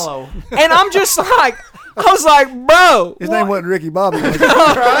wants shallow. us. And I'm just like, I was like, bro. His name wasn't Ricky Bobby. Was it?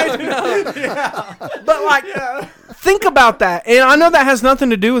 Right? Yeah. But like, think about that. And I know that has nothing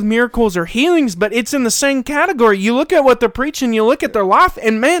to do with miracles or healings, but it's in the same category. You look at what they're preaching, you look at their life,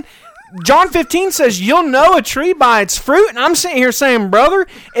 and man, John 15 says you'll know a tree by its fruit. And I'm sitting here saying, brother,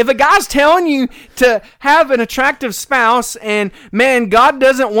 if a guy's telling you to have an attractive spouse and, man, God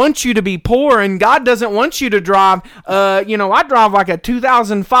doesn't want you to be poor and God doesn't want you to drive, I drive like a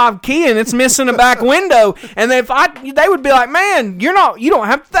 2005 Kia and it's missing a back window. And they would be like, man, you don't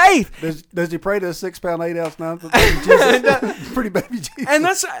have faith. Does he pray to a 6 pound, 8 ounce, 9 foot baby Jesus? Pretty baby Jesus. And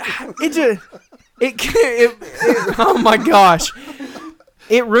that's, oh my gosh.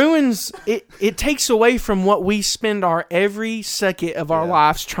 It ruins, it takes away from what we spend our every second of our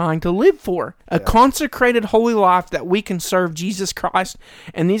lives trying to live for. A consecrated, holy life that we can serve Jesus Christ.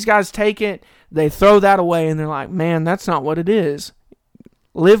 And these guys take it, they throw that away, and they're like, man, that's not what it is.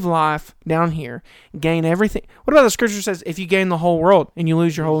 Live life down here. Gain everything. What about the scripture that says, if you gain the whole world and you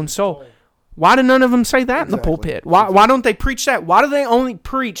lose your whole soul? Why do none of them say that in the pulpit? Why don't they preach that? Why do they only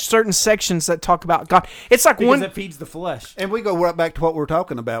preach certain sections that talk about God? It's like because it feeds the flesh. And we go right back to what we're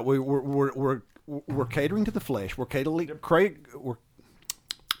talking about. We're catering to the flesh. We're catering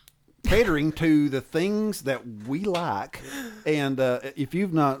to the things that we like. And if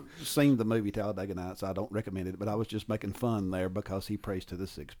you've not seen the movie Talladega Nights, I don't recommend it. But I was just making fun there because he prays to the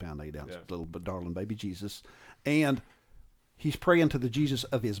 6 pound, 8 ounce little darling baby Jesus, and he's praying to the Jesus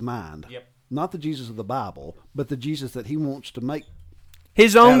of his mind. Yep. Not the Jesus of the Bible, but the Jesus that he wants to make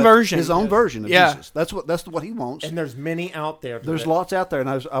his own version. His own version of Jesus. That's what he wants. And there's many out there. There's lots out there, and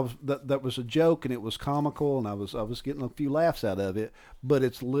that was a joke, and it was comical, and I was getting a few laughs out of it. But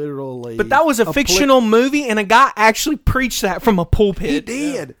it's literally. But that was a fictional movie, and a guy actually preached that from a pulpit. He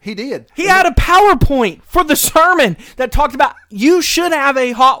did. Yeah. He did. He had a PowerPoint for the sermon that talked about you should have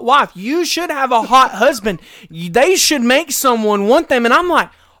a hot wife, you should have a hot husband, they should make someone want them. And I'm like,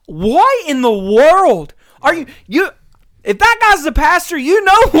 what in the world are you? If that guy's the pastor, you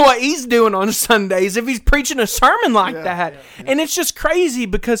know what he's doing on Sundays if he's preaching a sermon like that. And it's just crazy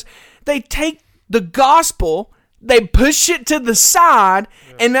because they take the gospel, they push it to the side,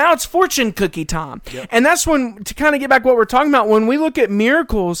 and now it's fortune cookie time. Yep. And that's when, to kind of get back to what we're talking about, when we look at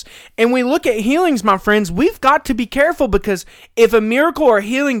miracles and we look at healings, my friends, we've got to be careful, because if a miracle or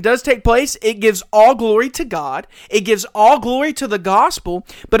healing does take place, it gives all glory to God. It gives all glory to the gospel.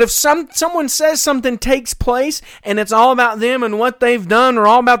 But if someone says something takes place and it's all about them and what they've done, or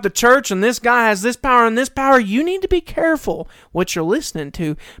all about the church and this guy has this power and this power, you need to be careful what you're listening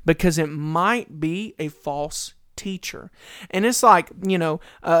to, because it might be a false teacher. And it's like,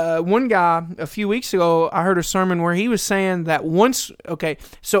 one guy a few weeks ago, I heard a sermon where he was saying that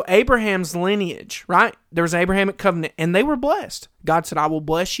so Abraham's lineage, right? There was an Abrahamic covenant and they were blessed. God said, I will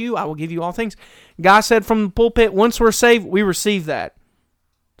bless you. I will give you all things. Guy said from the pulpit, once we're saved, we receive that.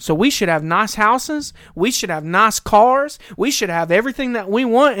 So we should have nice houses. We should have nice cars. We should have everything that we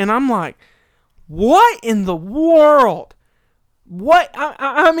want. And I'm like, what in the world? What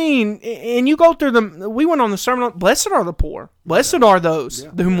I mean, and you go through we went on the sermon, blessed are the poor, blessed are those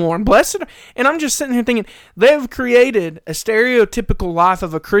who mourn, and I'm just sitting here thinking, they've created a stereotypical life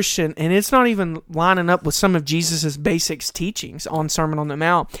of a Christian, and it's not even lining up with some of Jesus's basics teachings on Sermon on the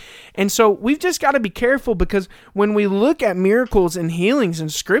Mount. And so we've just got to be careful, because when we look at miracles and healings in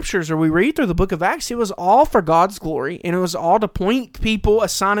scriptures, or we read through the book of Acts, it was all for God's glory, and it was all to point people, a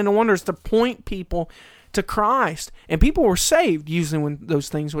sign and a wonder, to point people to Christ, and people were saved usually when those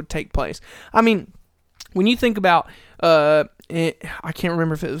things would take place. I mean, when you think about, I can't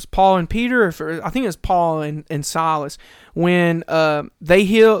remember if it was Paul and Peter, I think it was Paul and Silas, when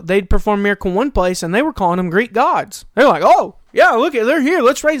they'd perform a miracle in one place, and they were calling them Greek gods. They're like, oh, yeah, look, they're here,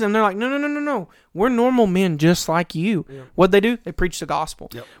 let's raise them. They're like, no, we're normal men just like you. Yeah. What'd they do? They preached the gospel.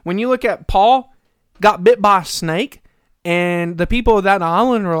 Yep. When you look at Paul, got bit by a snake, and the people of that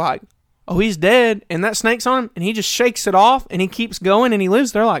island were like, oh, he's dead, and that snake's on him, and he just shakes it off, and he keeps going, and he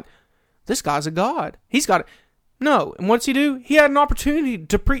lives. They're like, this guy's a god. He's got it. No, and what's he do? He had an opportunity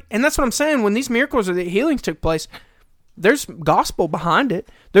to preach, and that's what I'm saying. When these miracles or the healings took place, there's gospel behind it.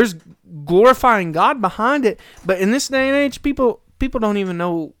 There's glorifying God behind it. But in this day and age, people don't even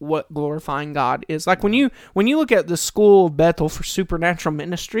know what glorifying God is. Like when you look at the School of Bethel for supernatural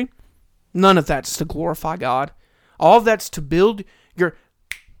ministry, none of that's to glorify God. All of that's to build your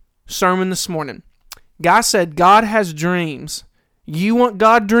sermon this morning. Guy said, God has dreams. You want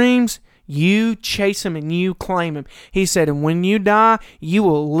God dreams? You chase him and you claim him. He said, and when you die, you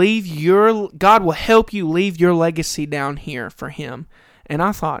will God will help you leave your legacy down here for him. And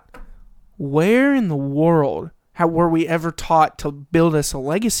I thought, where in the world were we ever taught to build us a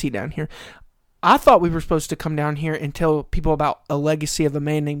legacy down here? I thought we were supposed to come down here and tell people about a legacy of a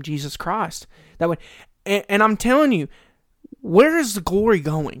man named Jesus Christ. That way, and I'm telling you, where is the glory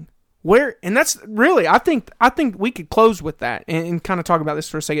going? And that's really, I think we could close with that and kind of talk about this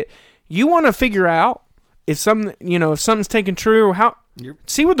for a second. You want to figure out if something's taken true, or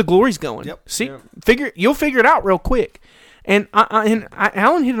see where the glory's going. Yep. You'll figure it out real quick. And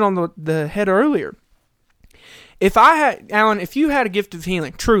Alan hit it on the head earlier. If you had a gift of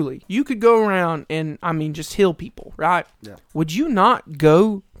healing, truly, you could go around and just heal people, right? Yeah. Would you not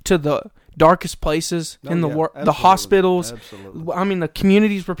go to the darkest places in the world, the hospitals, the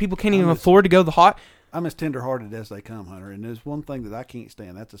communities where people can't even afford to go to the hot? I'm as tender-hearted as they come, Hunter, and there's one thing that I can't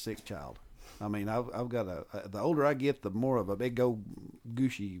stand. That's a sick child. I've got the older I get, the more of a big old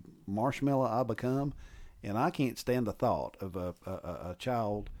gushy marshmallow I become, and I can't stand the thought of a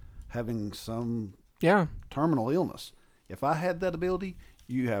child having some terminal illness. If I had that ability,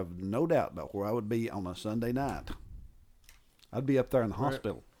 you have no doubt about where I would be on a Sunday night. I'd be up there in the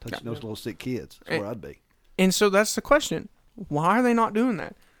hospital touching those little sick kids. That's where I'd be. And so that's the question. Why are they not doing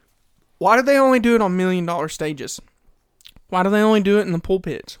that? Why do they only do it on $1 million stages? Why do they only do it in the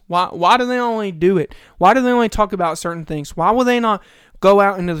pulpits? Why do they only do it? Why do they only talk about certain things? Why will they not go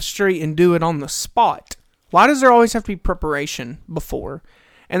out into the street and do it on the spot? Why does there always have to be preparation before?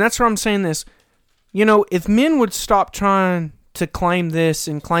 And that's where I'm saying this. If men would stop trying to claim this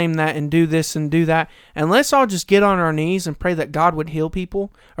and claim that and do this and do that, and let's all just get on our knees and pray that God would heal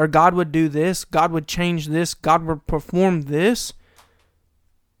people, or God would do this, God would change this, God would perform this,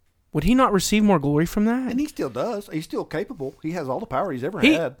 would he not receive more glory from that? And he still does. He's still capable. He has all the power he's ever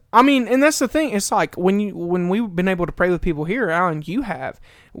had. And that's the thing. It's like when we've been able to pray with people here, Alan, you have,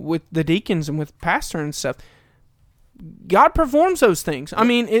 with the deacons and with pastor and stuff, God performs those things.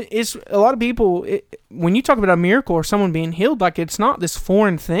 It's a lot of people, when you talk about a miracle or someone being healed, like it's not this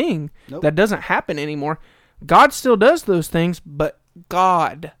foreign thing that doesn't happen anymore. God still does those things, but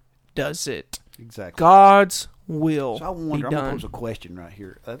God does it. Exactly. God's will So I be wonder, I'm going to done. pose a question right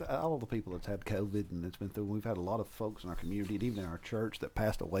here. All the people that's had COVID and it's been through, we've had a lot of folks in our community and even in our church that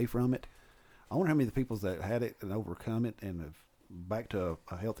passed away from it. I wonder how many of the people that had it and overcome it and have back to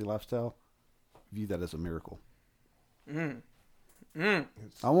a healthy lifestyle view that as a miracle. I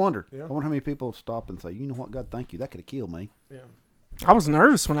wonder. Yeah. I wonder how many people stop and say, you know what, God, thank you. That could have killed me. Yeah. I was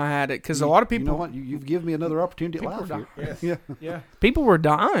nervous when I had it because a lot of people You know what? You've given me another opportunity at People life are here. Yes. Yeah. Yeah. people were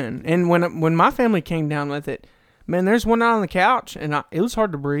dying, and when my family came down with it, man, there's one night on the couch, and it was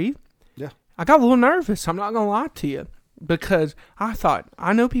hard to breathe. Yeah. I got a little nervous. I'm not gonna lie to you, because I thought,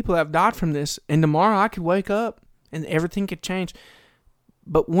 I know people that have died from this, and tomorrow I could wake up and everything could change.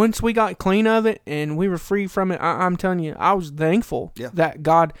 But once we got clean of it and we were free from it, I'm telling you, I was thankful that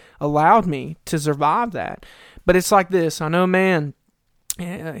God allowed me to survive that. But it's like this. I know a man,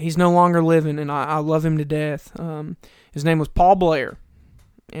 he's no longer living, and I love him to death. His name was Paul Blair,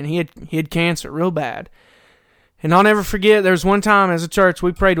 and he had cancer real bad. And I'll never forget, there was one time as a church,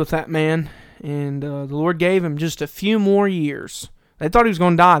 we prayed with that man, and the Lord gave him just a few more years. They thought he was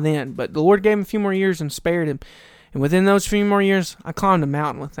going to die then, but the Lord gave him a few more years and spared him. And within those few more years, I climbed a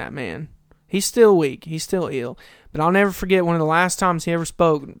mountain with that man. He's still weak. He's still ill. But I'll never forget one of the last times he ever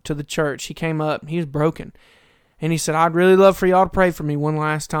spoke to the church. He came up. He was broken. And he said, I'd really love for y'all to pray for me one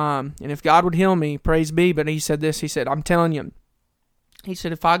last time. And if God would heal me, praise be. But he said this. He said, I'm telling you. He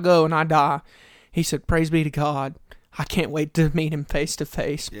said, if I go and I die, he said, praise be to God. I can't wait to meet him face to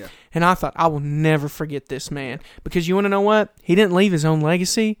face. Yeah. And I thought, I will never forget this man. Because you want to know what? He didn't leave his own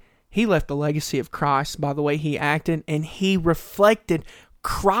legacy. He left the legacy of Christ by the way he acted, and he reflected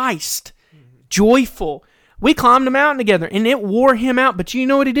Christ. Joyful. We climbed a mountain together, and it wore him out. But you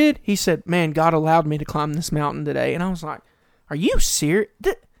know what he did? He said, man, God allowed me to climb this mountain today. And I was like, are you serious?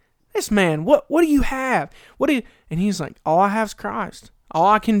 This man, what do you have? And he's like, all I have is Christ. All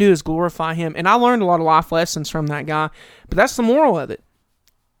I can do is glorify him. And I learned a lot of life lessons from that guy. But that's the moral of it.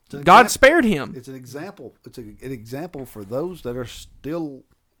 God spared him. It's an example. It's an example for those that are still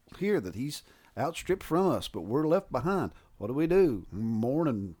here, that he's outstripped from us, but we're left behind. What do? Mourn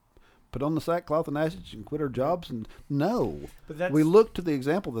and put on the sackcloth and ashes and quit our jobs? And no. But we look to the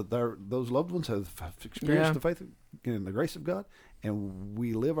example that those loved ones have experienced the faith and the grace of God, and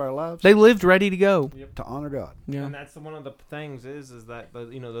we live our lives They lived ready to go. to honor God. Yeah. And that's one of the things is that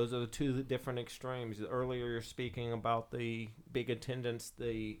those are the two different extremes. Earlier you're speaking about the big attendance,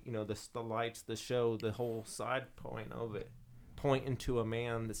 the lights, the show, the whole side point of it, pointing to a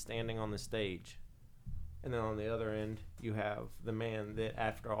man that's standing on the stage. And then on the other end, you have the man that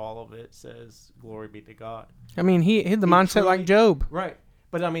after all of it says, glory be to God. I mean, he had the mindset truly, like Job. Right.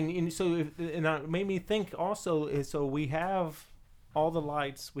 But I mean, it made me think also, so we have all the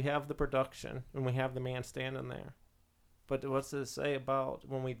lights, we have the production, and we have the man standing there. But what's it say about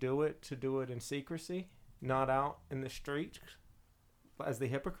when we do it, to do it in secrecy, not out in the street as the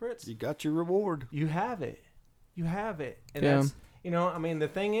hypocrites? You got your reward. You have it. You have it. And Yeah. that's, I mean, the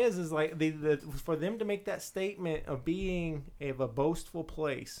thing is like for them to make that statement of being of a boastful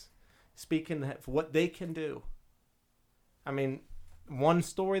place, speaking for what they can do. I mean, one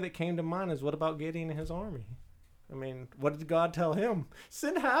story that came to mind is what about Gideon and his army? I mean, what did God tell him?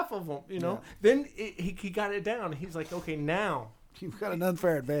 Send half of them, Yeah. Then he got it down. He's like, okay, now. You've got an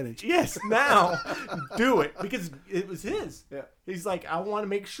unfair advantage. Yes, now do it, because it was his. Yeah. He's like, I want to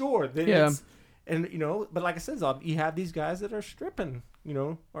make sure that it's, and but like I said, you have these guys that are stripping,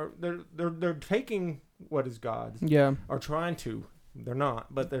 or they're taking what is God's, Yeah. or trying to. They're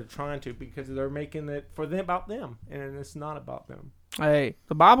not, but they're trying to, because they're making it for them about them, and it's not about them. Hey,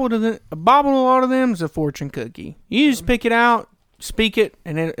 the Bible to a lot of them is a fortune cookie. You just pick it out, speak it,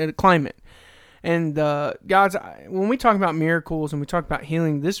 and it claim it. And guys, when we talk about miracles and we talk about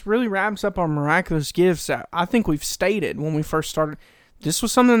healing, this really wraps up our miraculous gifts that I think we've stated when we first started. This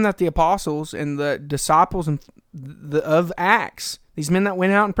was something that the apostles and the disciples of Acts, these men that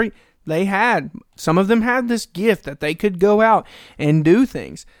went out and preached, some of them had this gift that they could go out and do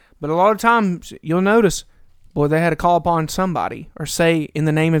things. But a lot of times you'll notice, boy, they had to call upon somebody or say in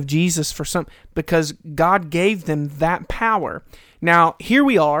the name of Jesus because God gave them that power. Now, here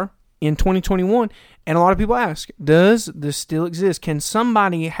we are in 2021, and a lot of people ask, does this still exist? Can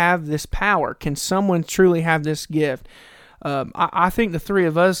somebody have this power? Can someone truly have this gift? I think the three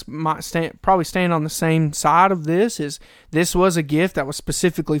of us might probably stand on the same side of this. This was a gift that was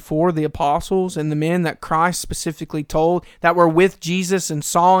specifically for the apostles and the men that Christ specifically told that were with Jesus and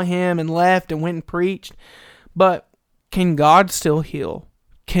saw him and left and went and preached. But can God still heal?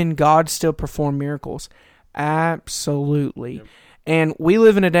 Can God still perform miracles? Absolutely. Yep. And we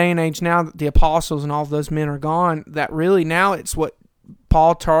live in a day and age now that the apostles and all of those men are gone, that really now it's what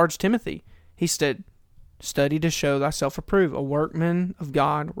Paul charged Timothy. He said, Study to show thyself approved, a workman of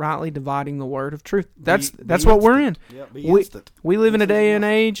God, rightly dividing the word of truth. That's Be what we're in. instant. Yeah, be instant. We live in a day and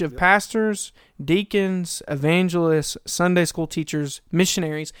Instant. age of Yep. pastors, deacons, evangelists, Sunday school teachers,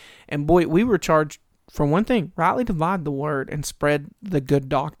 missionaries, and boy, we were charged for one thing: rightly divide the word and spread the good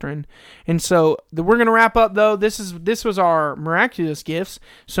doctrine. And so we're going to wrap up though. This was our miraculous gifts.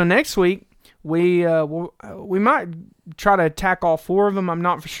 So next week we might try to attack all 4 of them. I'm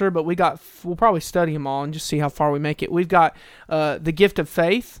not for sure, but we'll probably study them all and just see how far we make it. We've got the gift of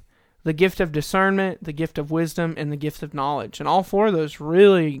faith, the gift of discernment, the gift of wisdom, and the gift of knowledge. And all 4 of those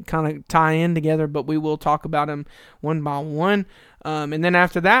really kind of tie in together, but we will talk about them one by one. And then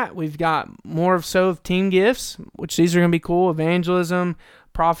after that, we've got more of team gifts, which these are going to be cool: evangelism,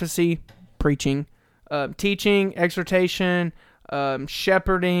 prophecy, preaching, teaching, exhortation,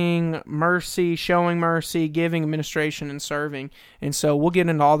 shepherding, mercy, showing mercy, giving, administration, and serving. And so we'll get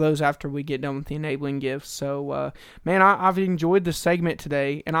into all those after we get done with the enabling gifts. So, man, I've enjoyed this segment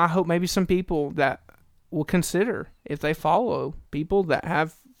today, and I hope maybe some people that will consider, if they follow people that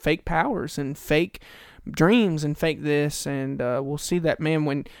have fake powers and fake dreams and fake this, and we'll see that, man,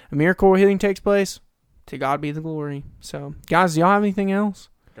 when a miracle or healing takes place, to God be the glory. So, guys, do y'all have anything else?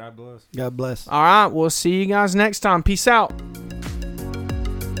 God bless. God bless. All right, we'll see you guys next time. Peace out.